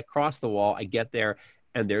 but I crossed the wall, I get there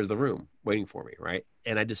and there's the room waiting for me. Right.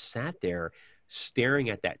 And I just sat there staring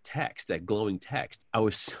at that text, that glowing text. I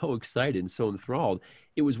was so excited and so enthralled.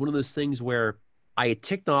 It was one of those things where I had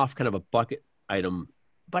ticked off kind of a bucket item,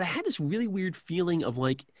 but I had this really weird feeling of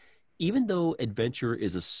like, even though Adventure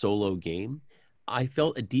is a solo game, I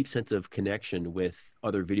felt a deep sense of connection with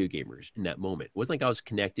other video gamers in that moment. It wasn't like I was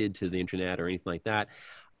connected to the internet or anything like that.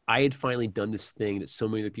 I had finally done this thing that so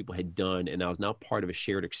many other people had done, and I was now part of a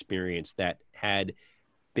shared experience that had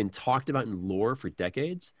been talked about in lore for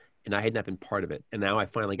decades, and I had not been part of it. And now I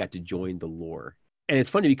finally got to join the lore. And it's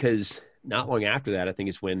funny because not long after that, I think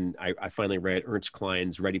is when I finally read Ernst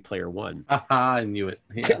Cline's Ready Player One. I knew it.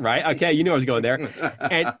 Yeah. Right? Okay, you knew I was going there.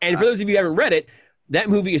 And for those of you who haven't read it, that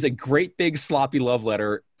movie is a great big sloppy love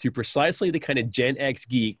letter to precisely the kind of Gen X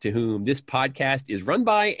geek to whom this podcast is run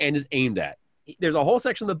by and is aimed at. There's a whole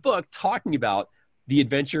section of the book talking about the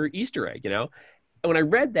Adventure Easter egg, And when I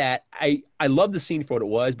read that, I loved the scene for what it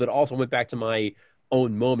was, but also went back to my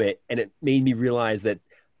own moment, and it made me realize that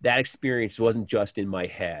that experience wasn't just in my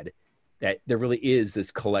head, that there really is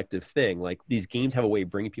this collective thing. Like these games have a way of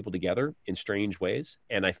bringing people together in strange ways.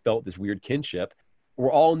 And I felt this weird kinship.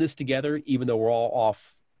 We're all in this together, even though we're all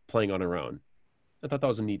off playing on our own. I thought that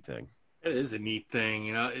was a neat thing. It is a neat thing.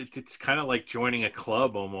 You know, it's kind of like joining a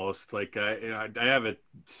club almost. Like, I have a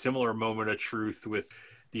similar moment of truth with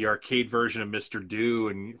the arcade version of Mr. Do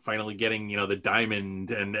and finally getting, the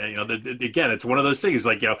diamond. And again, it's one of those things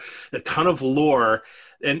like, a ton of lore.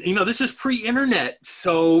 And, this is pre-internet.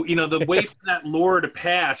 So, the way for that lore to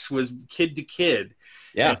pass was kid to kid.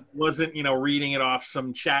 Yeah. It wasn't, reading it off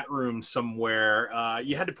some chat room somewhere.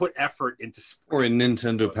 You had to put effort into sport. Or in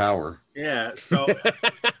Nintendo Power. Yeah. So,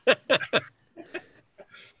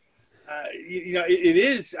 it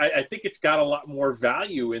is. I think it's got a lot more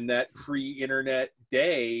value in that pre-internet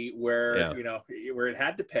day where, where it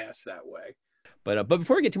had to pass that way. But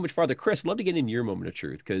before we get too much farther, Chris, I'd love to get into your moment of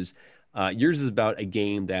truth, because yours is about a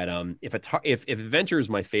game that if Adventure is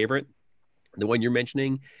my favorite, the one you're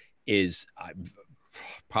mentioning is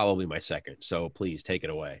probably my second. So please take it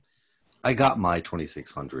away. I got my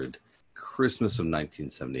 2600 Christmas of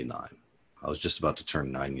 1979. I was just about to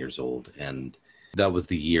turn 9 years old, and that was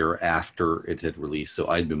the year after it had released. So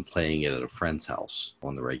I'd been playing it at a friend's house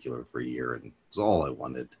on the regular for a year, and it was all I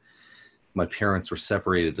wanted. My parents were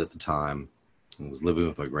separated at the time. I was living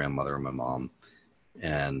with my grandmother and my mom,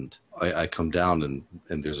 and I come down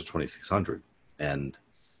and there's a 2600, and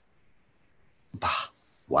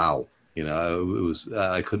wow, it was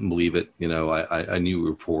I couldn't believe it. I knew we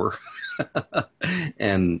were poor,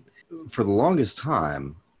 and for the longest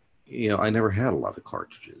time, I never had a lot of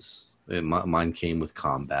cartridges. Mine came with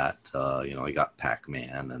Combat. I got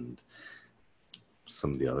Pac-Man and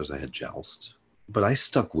some of the others. I had Joust, but I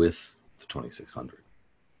stuck with the 2600.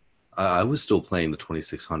 I was still playing the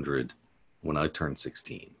 2600 when I turned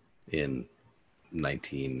 16 in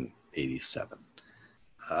 1987.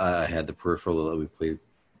 I had the peripheral that we played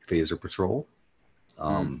Phaser Patrol.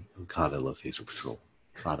 God, I love Phaser Patrol.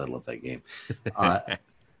 God, I love that game.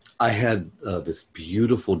 I had this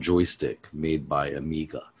beautiful joystick made by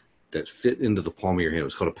Amiga that fit into the palm of your hand. It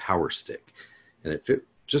was called a Power Stick, and it fit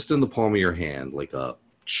just in the palm of your hand like a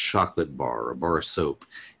chocolate bar, a bar of soap,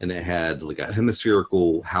 and it had like a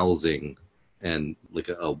hemispherical housing and like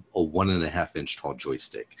a 1.5 inch tall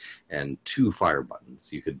joystick and 2 fire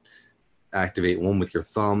buttons. You could activate one with your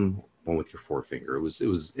thumb, one with your forefinger. It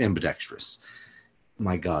was ambidextrous.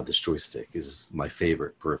 My God, this joystick is my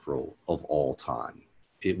favorite peripheral of all time.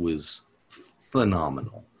 It was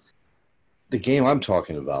phenomenal. The game I'm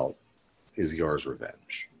talking about is Yar's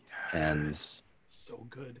Revenge. Yes. And so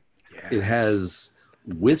good. Yes. It has,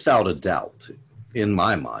 without a doubt, in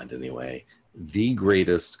my mind anyway, the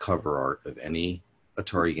greatest cover art of any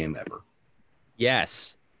Atari game ever.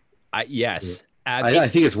 Yes. I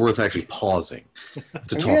think it's worth actually pausing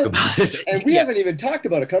to talk about it. And we haven't even talked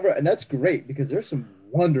about a cover, and that's great because there's some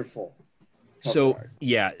wonderful cover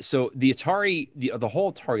art. So the Atari, the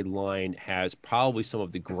whole Atari line has probably some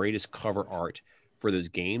of the greatest cover art for those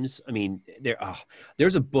games. I mean,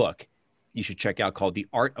 there's a book you should check out called The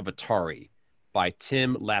Art of Atari by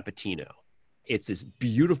Tim Lapatino. It's this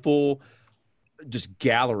beautiful just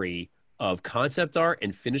gallery of concept art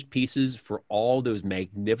and finished pieces for all those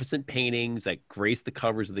magnificent paintings that grace the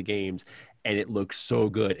covers of the games. And it looks so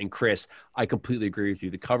good. And Chris, I completely agree with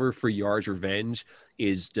you. The cover for Yar's Revenge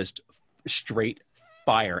is just straight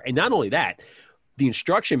fire. And not only that, the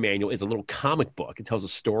instruction manual is a little comic book. It tells a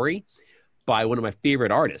story by one of my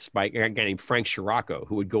favorite artists, by a guy named Frank Scirocco,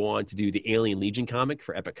 who would go on to do the Alien Legion comic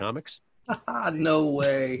for Epic Comics. No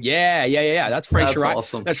way. Yeah. That's Frank Scirocco.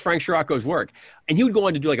 Awesome. That's Frank Scirocco's work. And he would go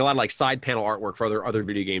on to do like a lot of like side panel artwork for other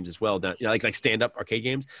video games as well, like stand-up arcade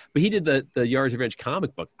games. But he did the Yar's Revenge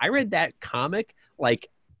comic book. I read that comic like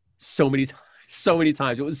so many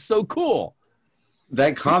times. It was so cool.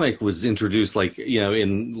 That comic was introduced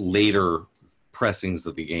in later pressings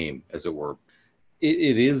of the game, as it were.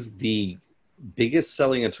 It is the biggest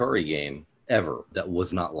selling Atari game ever that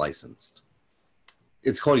was not licensed.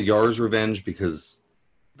 It's called Yar's Revenge because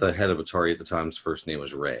the head of Atari at the time's first name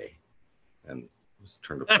was Ray, and it was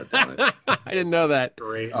turned upside down. I didn't know that.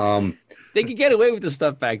 Great. They could get away with this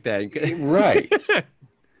stuff back then. Right.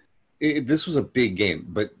 This was a big game,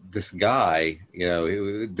 but this guy,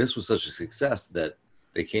 this was such a success that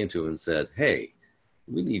they came to him and said, "Hey,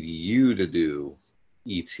 we need you to do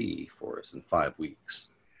E.T. for us in 5 weeks."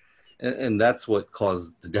 And that's what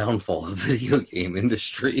caused the downfall of the video game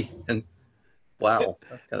industry. And wow,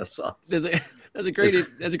 that kind of sucks. There's a great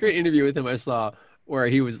interview with him I saw where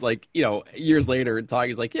he was like, you know, years later and talking,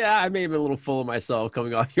 he's like, yeah, I may have been a little full of myself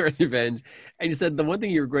coming off Yar's Revenge. And he said the one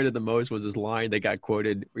thing he regretted the most was this line that got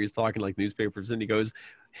quoted where he's talking like newspapers, and he goes,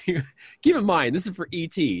 keep in mind, this is for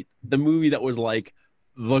E.T., the movie that was like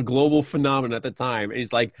the global phenomenon at the time. And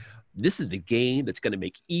he's like, this is the game that's going to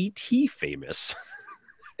make E.T. famous.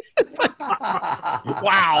 Like,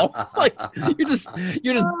 wow. Like you're just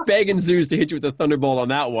begging Zeus to hit you with a thunderbolt on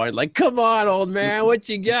that one. Like, come on, old man, what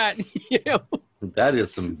you got? You know? That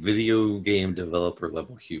is some video game developer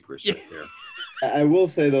level hubris right there. I will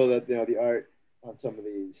say though that the art on some of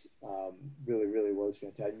these really was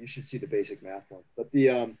fantastic. You should see the basic math one. But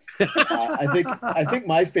the I think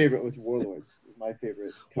my favorite was Warlords. Was my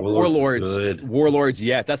favorite. Warlords,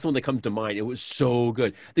 yeah, that's the one that comes to mind. It was so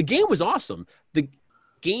good. The game was awesome. The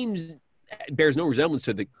games bears no resemblance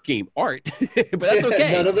to the game art, but that's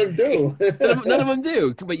okay. None of them do. none of them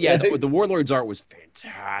do. But yeah, the Warlords art was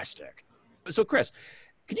fantastic. So Chris,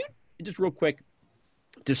 can you just real quick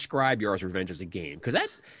describe Yar's Revenge as a game? Because that,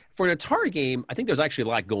 for an Atari game, I think there's actually a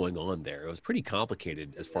lot going on there. It was pretty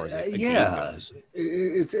complicated as far as a game goes.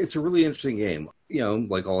 It's a really interesting game. You know,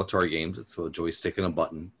 like all Atari games, it's a joystick and a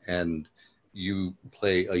button, and you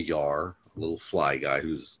play a Yar, a little fly guy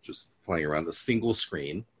who's just flying around a single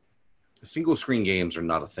screen. Single screen games are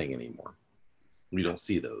not a thing anymore. We don't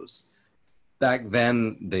see those. Back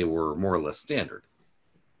then, they were more or less standard.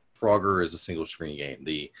 Frogger is a single screen game.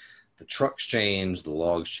 The trucks change, the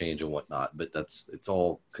logs change and whatnot, but it's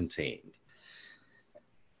all contained.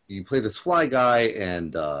 You play this fly guy,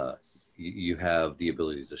 and you have the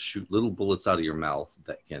ability to shoot little bullets out of your mouth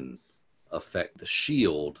that can affect the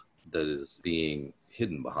shield that is being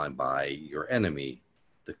hidden behind by your enemy,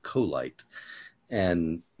 the Colite.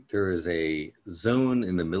 And there is a zone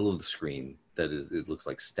in the middle of the screen that it looks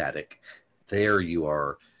like static. There you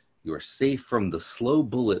are safe from the slow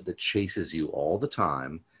bullet that chases you all the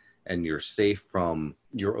time, and you're safe from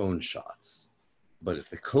your own shots. But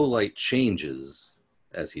if the Colite changes,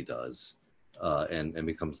 as he does, and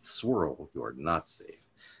becomes the swirl, you are not safe.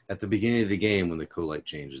 At the beginning of the game, when the Colite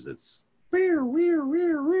changes, it's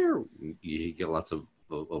you get lots of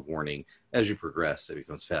warning. As you progress, it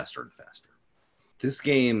becomes faster and faster. This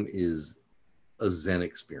game is a Zen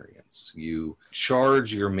experience. You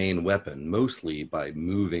charge your main weapon mostly by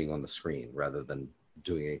moving on the screen rather than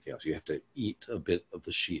doing anything else. You have to eat a bit of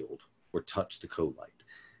the shield or touch the Colite.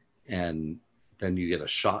 And then you get a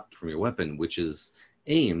shot from your weapon, which is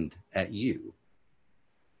aimed at you.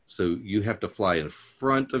 So you have to fly in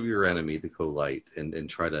front of your enemy, the Colite, and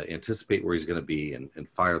try to anticipate where he's going to be and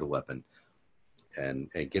fire the weapon and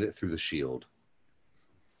get it through the shield.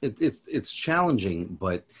 It's challenging,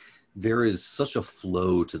 but there is such a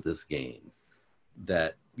flow to this game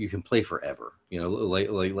that you can play forever. You know,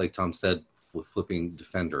 like Tom said with Flipping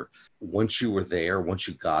Defender, once you were there, once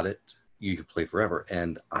you got it, you could play forever.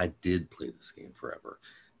 And I did play this game forever.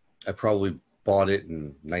 I probably bought it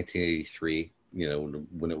in 1983, you know,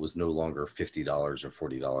 when it was no longer $50 or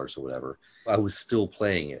 $40 or whatever. I was still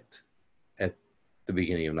playing it at the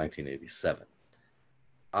beginning of 1987.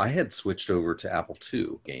 I had switched over to Apple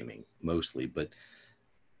II gaming mostly, but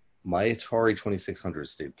my Atari 2600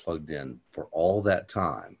 stayed plugged in for all that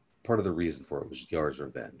time. Part of the reason for it was Yar's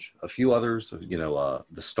Revenge. A few others, you know,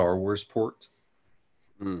 the Star Wars port,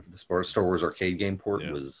 the Star Wars arcade game port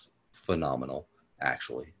was phenomenal,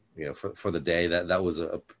 actually. You know, for the day, that was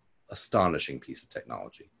a astonishing piece of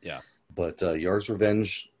technology. Yeah. But Yar's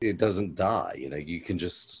Revenge, it doesn't die. You know, you can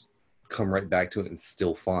just come right back to it and it's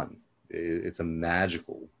still fun. It's a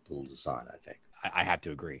magical little design, I think. I have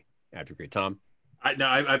to agree. Tom?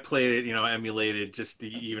 I played it, you know, emulated just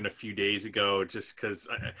even a few days ago, just because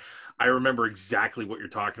I remember exactly what you're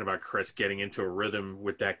talking about, Chris, getting into a rhythm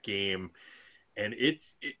with that game. And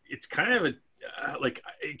it's kind of like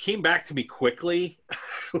it came back to me quickly,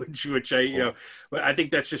 which I, you know, but I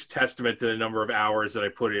think that's just testament to the number of hours that I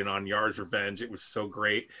put in on Yar's Revenge. It was so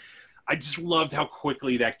great. I just loved how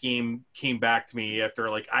quickly that game came back to me after,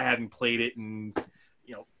 like, I hadn't played it in,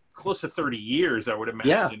 you know, close to 30 years, I would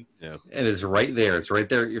imagine. Yeah. And it's right there. It's right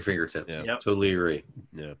there at your fingertips. Yeah. Yep. Totally agree.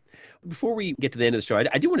 Yeah. Before we get to the end of the show,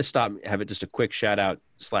 I do want to stop and have it just a quick shout out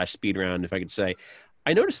 / speed round, if I could say.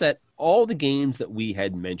 I noticed that all the games that we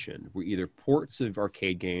had mentioned were either ports of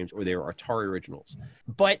arcade games or they were Atari originals.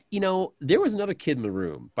 But, you know, there was another kid in the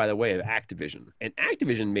room by the way of Activision. And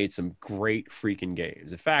Activision made some great freaking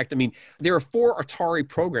games. In fact, I mean, there are 4 Atari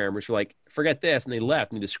programmers who were like, forget this, and they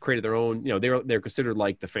left and they just created their own, you know, they're considered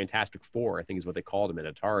like the Fantastic Four, I think is what they called them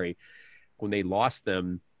at Atari. When they lost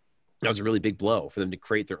them, that was a really big blow for them to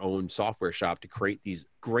create their own software shop to create these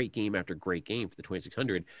great game after great game for the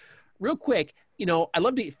 2600. real quick, I'd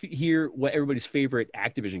love to hear what everybody's favorite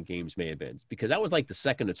Activision games may have been, because that was like the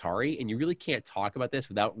second Atari, and you really can't talk about this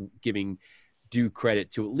without giving due credit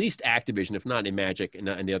to at least Activision, if not in Magic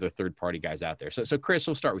and the other third-party guys out there. So Chris,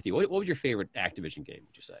 we'll start with you. What was your favorite Activision game,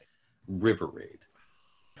 would you say? River Raid.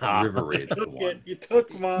 River Raid's the one. You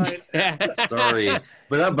took mine. Sorry,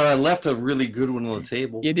 but I left a really good one on the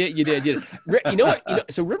table. You did. You know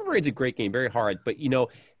what? So River Raid's a great game, very hard, but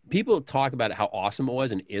people talk about how awesome it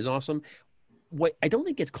was and is awesome. What I don't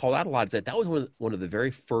think gets called out a lot is that was one of the very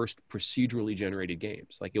first procedurally generated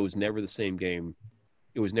games. Like, it was never the same game.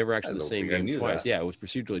 It was never actually the same game twice. That. Yeah, it was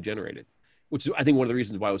procedurally generated, which is, I think, one of the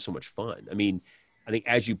reasons why it was so much fun. I mean, I think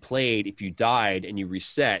as you played, if you died and you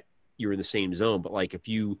reset, you're in the same zone. But like, if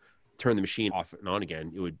you turn the machine off and on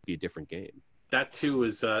again, it would be a different game. That too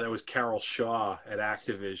was that was Carol Shaw at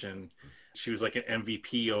Activision. She was like an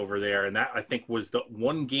MVP over there, and that, I think, was the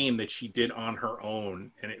one game that she did on her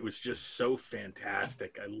own, and it was just so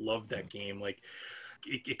fantastic. I loved that game. Like,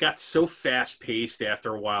 it got so fast paced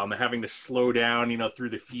after a while, and having to slow down, through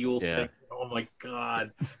the fuel thing. Oh my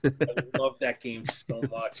God, I love that game so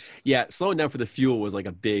much. Yeah, slowing down for the fuel was like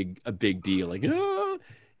a big deal. Like,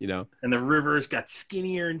 And the rivers got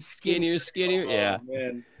skinnier and skinnier. Oh, yeah,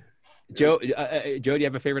 man. Joe, do you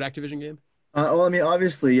have a favorite Activision game? Well, I mean,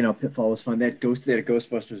 obviously, Pitfall was fun. They had a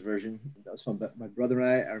Ghostbusters version. That was fun. But my brother and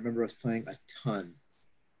I remember us playing a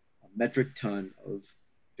metric ton of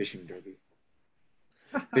Fishing Derby.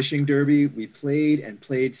 Fishing Derby, we played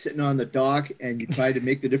sitting on the dock, and you tried to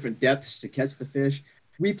make the different depths to catch the fish.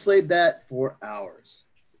 We played that for hours.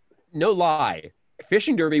 No lie.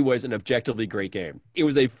 Fishing Derby was an objectively great game. It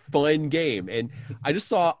was a fun game. And I just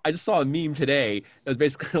saw a meme today that was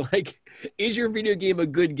basically like, is your video game a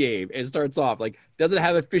good game? And it starts off like, does it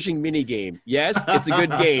have a fishing mini game? Yes, it's a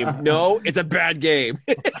good game. No, it's a bad game.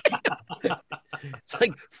 It's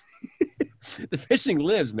like, the fishing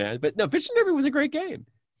lives, man. But no, Fishing Derby was a great game.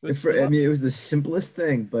 It was the simplest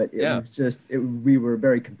thing, but it was just, we were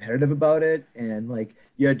very competitive about it. And like,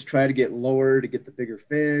 you had to try to get lower to get the bigger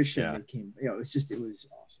fish. And it came, it was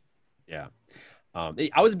awesome. Yeah.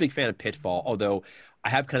 I was a big fan of Pitfall, although I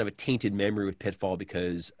have kind of a tainted memory with Pitfall,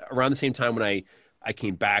 because around the same time when I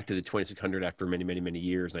came back to the 2600 after many, many, many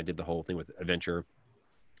years, and I did the whole thing with Adventure,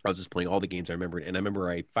 I was just playing all the games I remembered. And I remember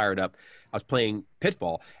I fired up, I was playing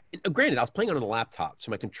Pitfall. And granted, I was playing on a laptop, so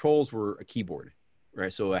my controls were a keyboard,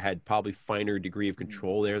 right? So I had probably finer degree of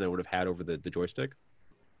control there than I would have had over the joystick.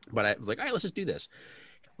 But I was like, all right, let's just do this.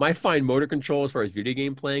 My fine motor control as far as video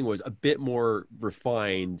game playing was a bit more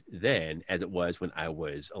refined then as it was when I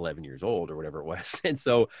was 11 years old or whatever it was. And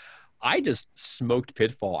so I just smoked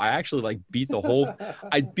Pitfall. I actually beat the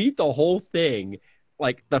whole thing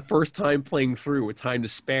like the first time playing through with time to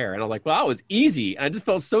spare. And I was like, well, that was easy. And I just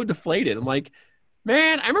felt so deflated. I'm like,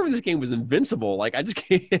 man, I remember this game was invincible. Like, I just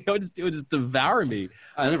can't, it would just devour me.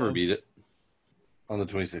 I never beat it on the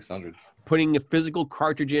 2600. Putting a physical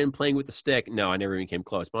cartridge in, playing with the stick. No, I never even came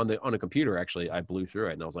close. But on a computer, actually, I blew through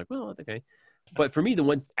it. And I was like, well, that's okay. But for me, the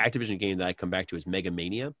one Activision game that I come back to is Mega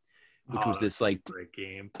Mania, which was this like great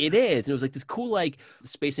game. It is. And it was like this cool, like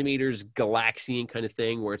Space Invaders Galaxian kind of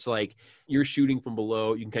thing where it's like you're shooting from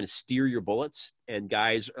below. You can kind of steer your bullets, and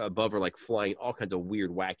guys above are like flying all kinds of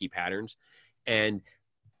weird, wacky patterns. And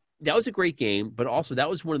that was a great game, but also that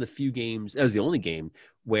was one of the few games, that was the only game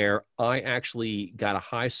where I actually got a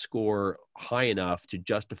high score, high enough to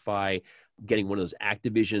justify getting one of those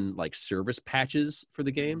Activision like service patches for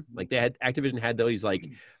the game. Like Activision had those like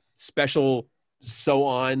special sew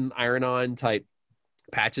on, iron on type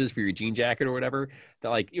patches for your jean jacket or whatever. That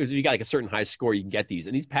like, it was, if you got like a certain high score, you can get these.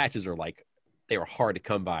 And these patches are like, they were hard to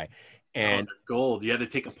come by. And gold, you had to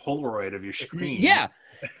take a Polaroid of your screen. Yeah.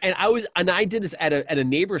 And I did this at a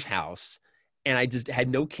neighbor's house, and I just had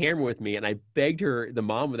no camera with me. And I begged her, the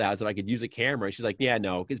mom of the house, if I could use a camera. And she's like, yeah,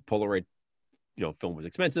 no, because Polaroid, film was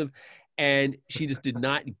expensive. And she just did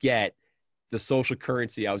not get the social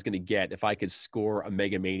currency I was going to get if I could score a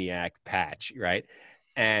Mega Maniac patch. Right.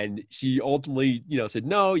 And she ultimately, said,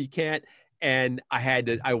 no, you can't. And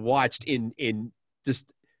I watched in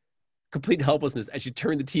just complete helplessness as she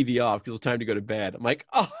turned the TV off because it was time to go to bed. I'm like,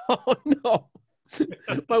 oh no.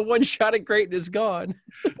 My one shot at greatness is gone.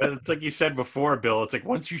 It's like you said before, Bill. It's like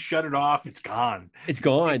once you shut it off, it's gone. It's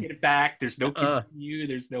gone. Get it back. There's no you.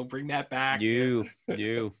 There's no bring that back. No.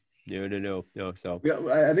 So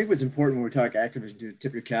I think what's important when we talk Activision, to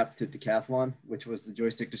tip your cap to Decathlon, which was the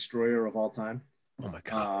joystick destroyer of all time. Oh my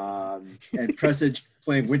god. And Presage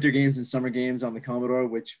playing winter games and summer games on the Commodore,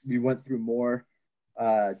 which we went through more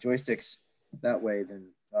joysticks that way than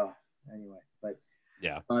anyway. But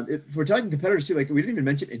yeah, if we're talking competitors too, like we didn't even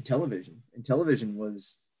mention Intellivision. Intellivision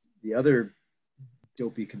was the other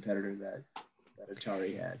dopey competitor that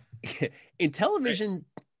Atari had. And television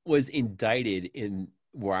was indicted in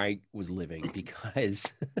where I was living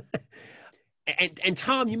because, and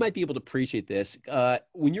Tom, you might be able to appreciate this.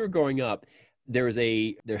 When you were growing up, there was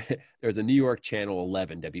a New York channel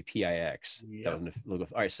 11 WPIX. Yeah. That was in the logo.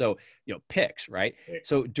 All right, so PIX, right?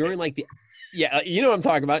 So during like the you know what I'm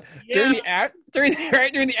talking about. Yeah. During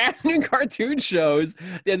the afternoon cartoon shows,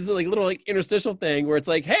 they had this like little like interstitial thing where it's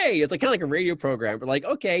like, hey, it's like kind of like a radio program. But like,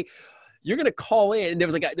 okay, you're gonna call in, and there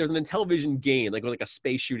was an Intellivision game, like a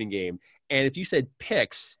space shooting game, and if you said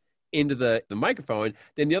Pix into the microphone,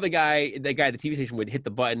 then the guy at the TV station would hit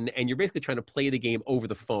the button, and you're basically trying to play the game over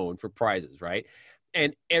the phone for prizes, right?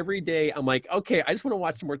 And every day I'm like, okay, I just want to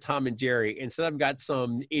watch some more Tom and Jerry. Instead, I've got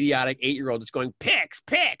some idiotic 8-year-old just going Pix,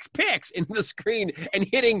 Pix, Pix into the screen and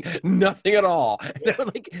hitting nothing at all. And I'm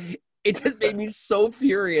like, it just made me so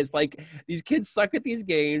furious. Like, these kids suck at these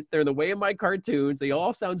games. They're in the way of my cartoons. They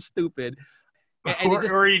all sound stupid.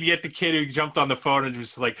 Or you'd get the kid who jumped on the phone and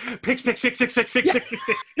just like, Pix, Pix, Pix, Pix, Pix, Pix,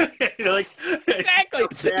 Pix, Pix. You're like,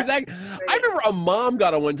 Exactly. I remember a mom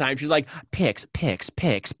got on one time. She's like, Pix, Pix,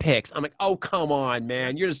 Pix, Pix. I'm like, oh, come on,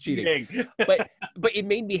 man. You're just cheating. But it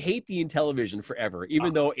made me hate the Intellivision forever,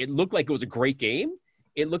 even though it looked like it was a great game.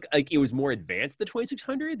 It looked like it was more advanced than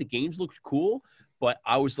 2600. The games looked cool, but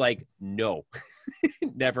I was like, no,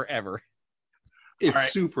 never, ever. It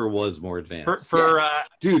super was more advanced.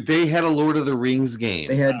 Dude, they had a Lord of the Rings game.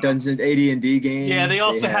 They had Dungeons AD&D game. Yeah, they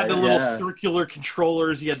also had the little circular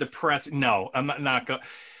controllers. You had to press. No, I'm not going.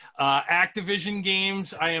 Activision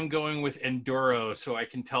games, I am going with Enduro, so I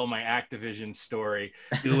can tell my Activision story.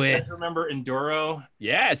 Do it. Remember Enduro?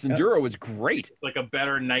 Yes, Enduro was great. It's like a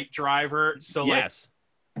better night driver. So yes.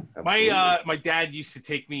 My dad used to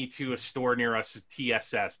take me to a store near us,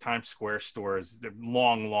 TSS, Times Square stores. They're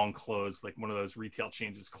long closed, like one of those retail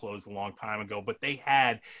chains closed a long time ago. But they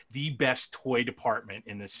had the best toy department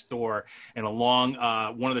in this store. And along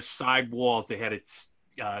one of the side walls, they had its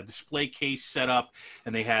display case set up,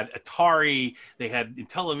 and they had Atari, they had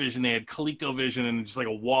Intellivision, they had ColecoVision, and just like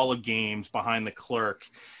a wall of games behind the clerk.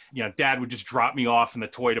 You know, Dad would just drop me off in the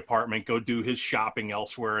toy department, go do his shopping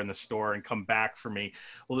elsewhere in the store, and come back for me.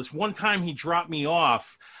 Well, this one time he dropped me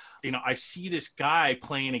off, you know, I see this guy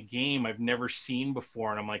playing a game I've never seen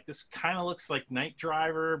before, and I'm like, this kind of looks like Night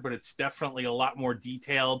Driver, but it's definitely a lot more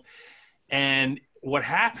detailed. And what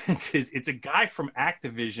happens is it's a guy from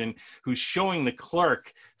Activision who's showing the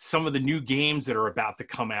clerk some of the new games that are about to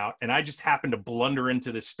come out. And I just happened to blunder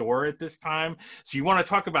into the store at this time. So you want to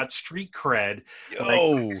talk about street cred.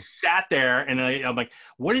 I sat there and I'm like,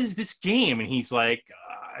 what is this game? And he's like,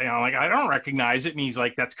 I don't recognize it. And he's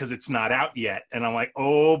like, that's because it's not out yet. And I'm like,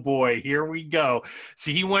 oh boy, here we go.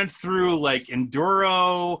 So he went through like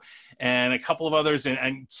Enduro and a couple of others,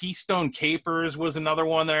 and Keystone Capers was another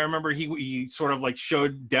one that I remember he sort of like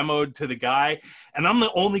demoed to the guy, and I'm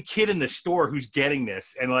the only kid in the store who's getting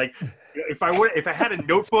this. And like, if I had a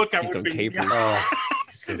notebook, I would have been.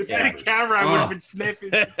 If I had a camera, I would have been sniffing.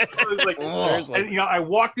 And I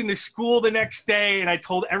walked into school the next day, and I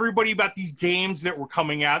told everybody about these games that were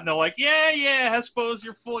coming out, and they're like, "Yeah, I suppose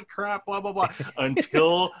you're full of crap." Blah blah blah.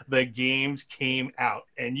 Until the games came out,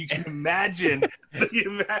 and you can imagine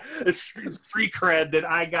the street cred that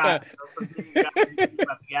I got from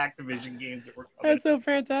about the Activision games that were coming. That's so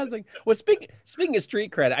fantastic. Well, speaking of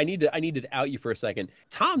street cred, I need to out you for a second.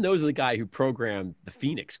 Tom knows the guy who programmed the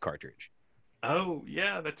Phoenix cartridge. Oh,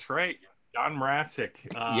 yeah, that's right. John Mrazek.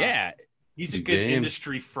 Yeah. He's a good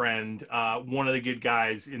industry friend, one of the good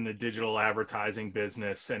guys in the digital advertising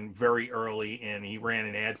business, and very early in. He ran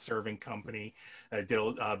an ad serving company I did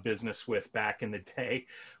business with back in the day.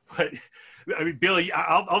 But, I mean, Billy,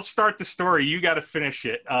 I'll start the story. You got to finish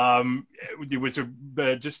it. It was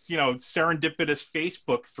just serendipitous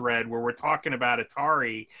Facebook thread where we're talking about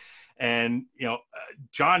Atari. And,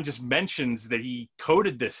 John just mentions that he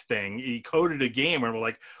coded this thing. He coded a game, and we're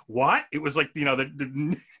like, what? It was like,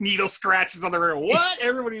 the needle scratches on the rear. What?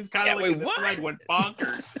 Everybody's kind of like, the thread went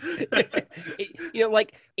bonkers.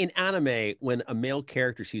 Like in anime, when a male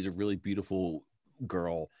character sees a really beautiful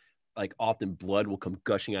girl, like often blood will come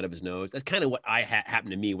gushing out of his nose. That's kind of what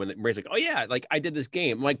happened to me when Ray's like, oh yeah, like I did this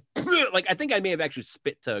game. I'm like, I think I may have actually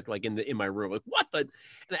spit took like in my room. Like, what the?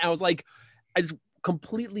 And I was like, I just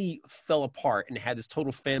completely fell apart and had this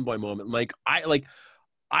total fanboy moment. Like,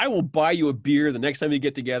 I will buy you a beer the next time you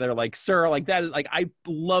get together. Like, sir, like that is like, I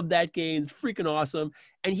love that game. It's freaking awesome.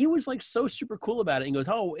 And he was like so super cool about it. And goes,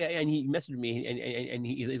 oh, and he messaged me and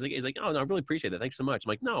he's like, oh no, I really appreciate that. Thanks so much. I'm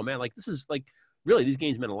like, no, man, like this is like really, these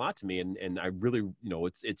games meant a lot to me. And I really,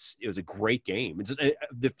 it was a great game. It's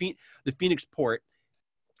the Phoenix port.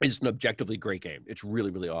 It's just an objectively great game. It's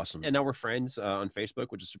really, really awesome. And now we're friends on Facebook,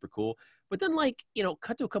 which is super cool. But then, like, you know,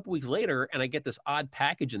 cut to a couple weeks later, and I get this odd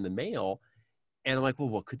package in the mail. And I'm like, well,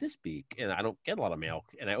 what could this be? And I don't get a lot of mail.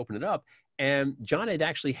 And I open it up, and John had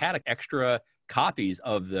actually had extra copies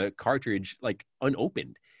of the cartridge, like,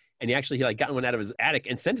 unopened. And he like got one out of his attic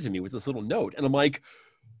and sent it to me with this little note. And I'm like,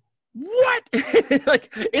 what?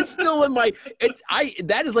 Like, it's still in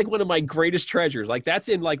that is like one of my greatest treasures. Like, that's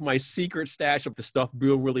in like my secret stash of the stuff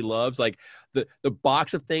Bill really loves. Like the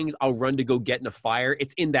box of things I'll run to go get in a fire.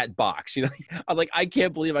 It's in that box, you know. I was like, I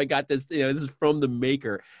can't believe I got this. You know, this is from the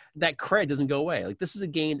maker. That cred doesn't go away. Like, this is a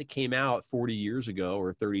game that came out 40 years ago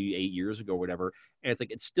or 38 years ago, or whatever. And it's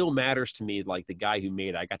like, it still matters to me. Like, the guy who made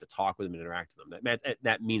it, I got to talk with him and interact with him.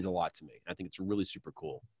 That means a lot to me. I think it's really super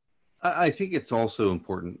cool. I think it's also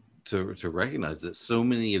important to recognize that so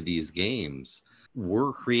many of these games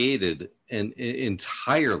were created and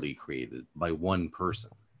entirely created by one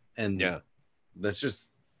person, and that's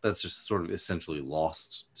just sort of essentially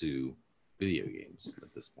lost to video games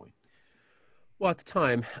at this point. Well, at the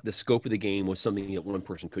time, the scope of the game was something that one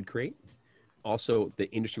person could create. Also,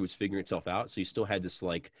 the industry was figuring itself out, so you still had this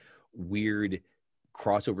like weird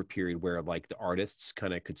crossover period where like the artists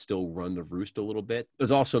kind of could still run the roost a little bit. It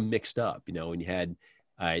was also mixed up, you know, and you had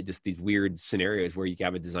just these weird scenarios where you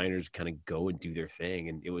have a designers kind of go and do their thing,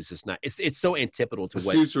 and it was just not. It's so antithetical to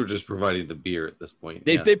what suits were just providing the beer at this point.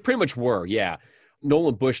 They pretty much were, yeah.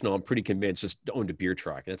 Nolan Bushnell, I'm pretty convinced, just owned a beer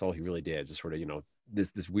truck, and that's all he really did. Just sort of, you know,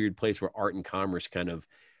 this weird place where art and commerce kind of,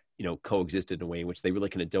 you know, coexisted in a way in which they really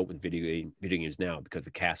kind of dealt with video games now, because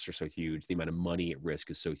the casts are so huge, the amount of money at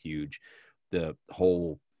risk is so huge, the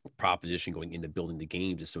whole proposition going into building the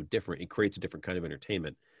games is so different. It creates a different kind of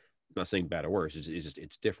entertainment. I'm not saying bad or worse.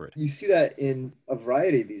 It's different. You see that in a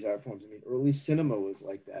variety of these art forms. I mean, early cinema was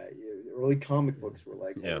like that. Early comic books were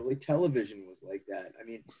like that. Early television was like that. I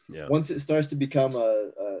mean, once it starts to become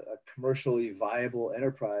a commercially viable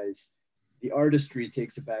enterprise, the artistry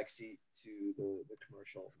takes a backseat to the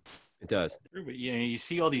commercial. It does. But, you know, you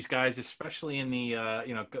see all these guys, especially in the,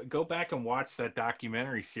 you know, go back and watch that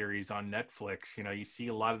documentary series on Netflix. You know, you see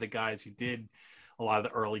a lot of the guys who did a lot of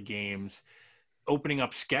the early games opening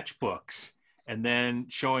up sketchbooks and then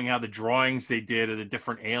showing how the drawings they did of the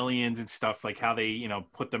different aliens and stuff, like how they, you know,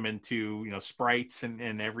 put them into, you know, sprites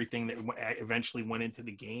and everything that eventually went into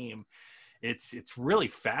the game. It's really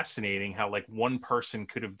fascinating how like one person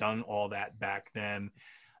could have done all that back then,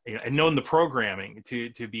 you know, and known the programming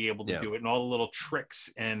to be able to do it, and all the little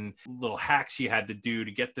tricks and little hacks you had to do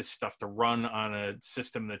to get this stuff to run on a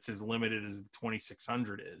system that's as limited as the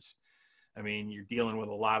 2600 is. I mean, you're dealing with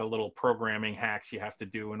a lot of little programming hacks you have to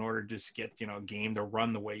do in order to just get, you know, a game to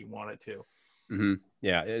run the way you want it to. Mm-hmm.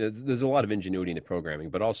 Yeah, there's a lot of ingenuity in the programming,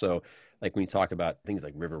 but also, like, when you talk about things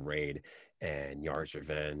like River Raid and Yard's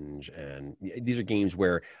Revenge, and these are games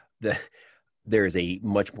where there is a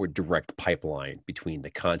much more direct pipeline between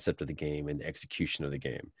the concept of the game and the execution of the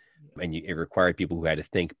game. And it required people who had to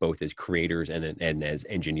think both as creators and as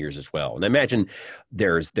engineers as well. And I imagine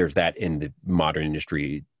there's that in the modern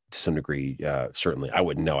industry to some degree. Certainly, I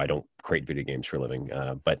wouldn't know. I don't create video games for a living,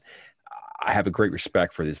 but I have a great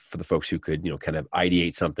respect for the folks who could, you know, kind of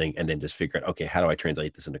ideate something and then just figure out, okay, how do I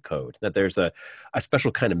translate this into code? That there's a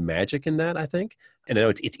special kind of magic in that, I think. And I know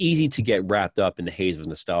it's easy to get wrapped up in the haze of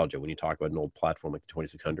nostalgia when you talk about an old platform like the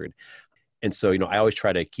 2600. And so, you know, I always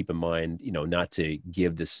try to keep in mind, you know, not to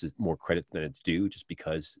give this more credit than it's due, just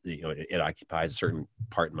because, you know, it occupies a certain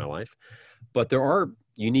part in my life. But there are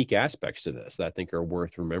unique aspects to this that I think are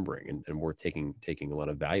worth remembering and worth taking a lot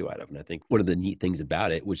of value out of. And I think one of the neat things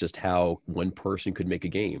about it was just how one person could make a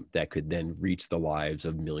game that could then reach the lives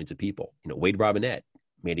of millions of people. You know, Wade Robinette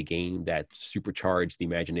made a game that supercharged the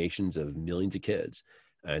imaginations of millions of kids.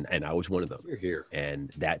 And I was one of them. You're here.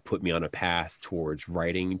 And that put me on a path towards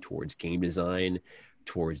writing, towards game design,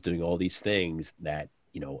 towards doing all these things that,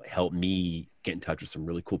 you know, helped me get in touch with some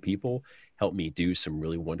really cool people, helped me do some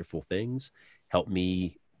really wonderful things, helped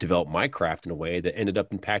me develop my craft in a way that ended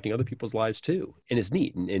up impacting other people's lives too. And it's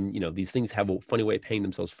neat. And you know, these things have a funny way of paying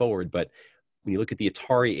themselves forward. But when you look at the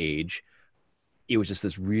Atari age, it was just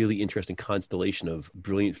this really interesting constellation of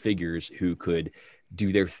brilliant figures who could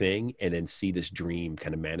do their thing and then see this dream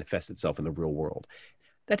kind of manifest itself in the real world.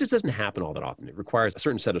 That just doesn't happen all that often. It requires a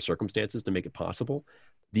certain set of circumstances to make it possible.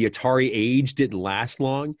 The Atari age didn't last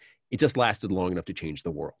long. It just lasted long enough to change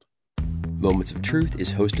the world. Moments of Truth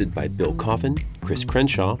is hosted by Bill Coffin, Chris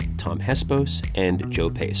Crenshaw, Tom Hespos, and Joe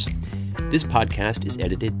Pace. This podcast is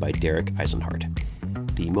edited by Derek Eisenhart.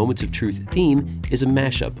 The Moments of Truth theme is a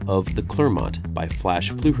mashup of The Clermont by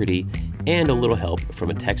Flash Fluharty and a little help from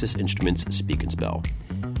a Texas Instruments Speak and Spell.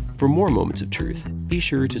 For more Moments of Truth, be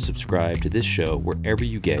sure to subscribe to this show wherever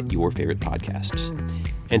you get your favorite podcasts.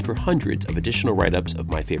 And for hundreds of additional write-ups of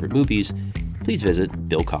my favorite movies, please visit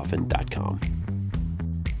BillCoffin.com.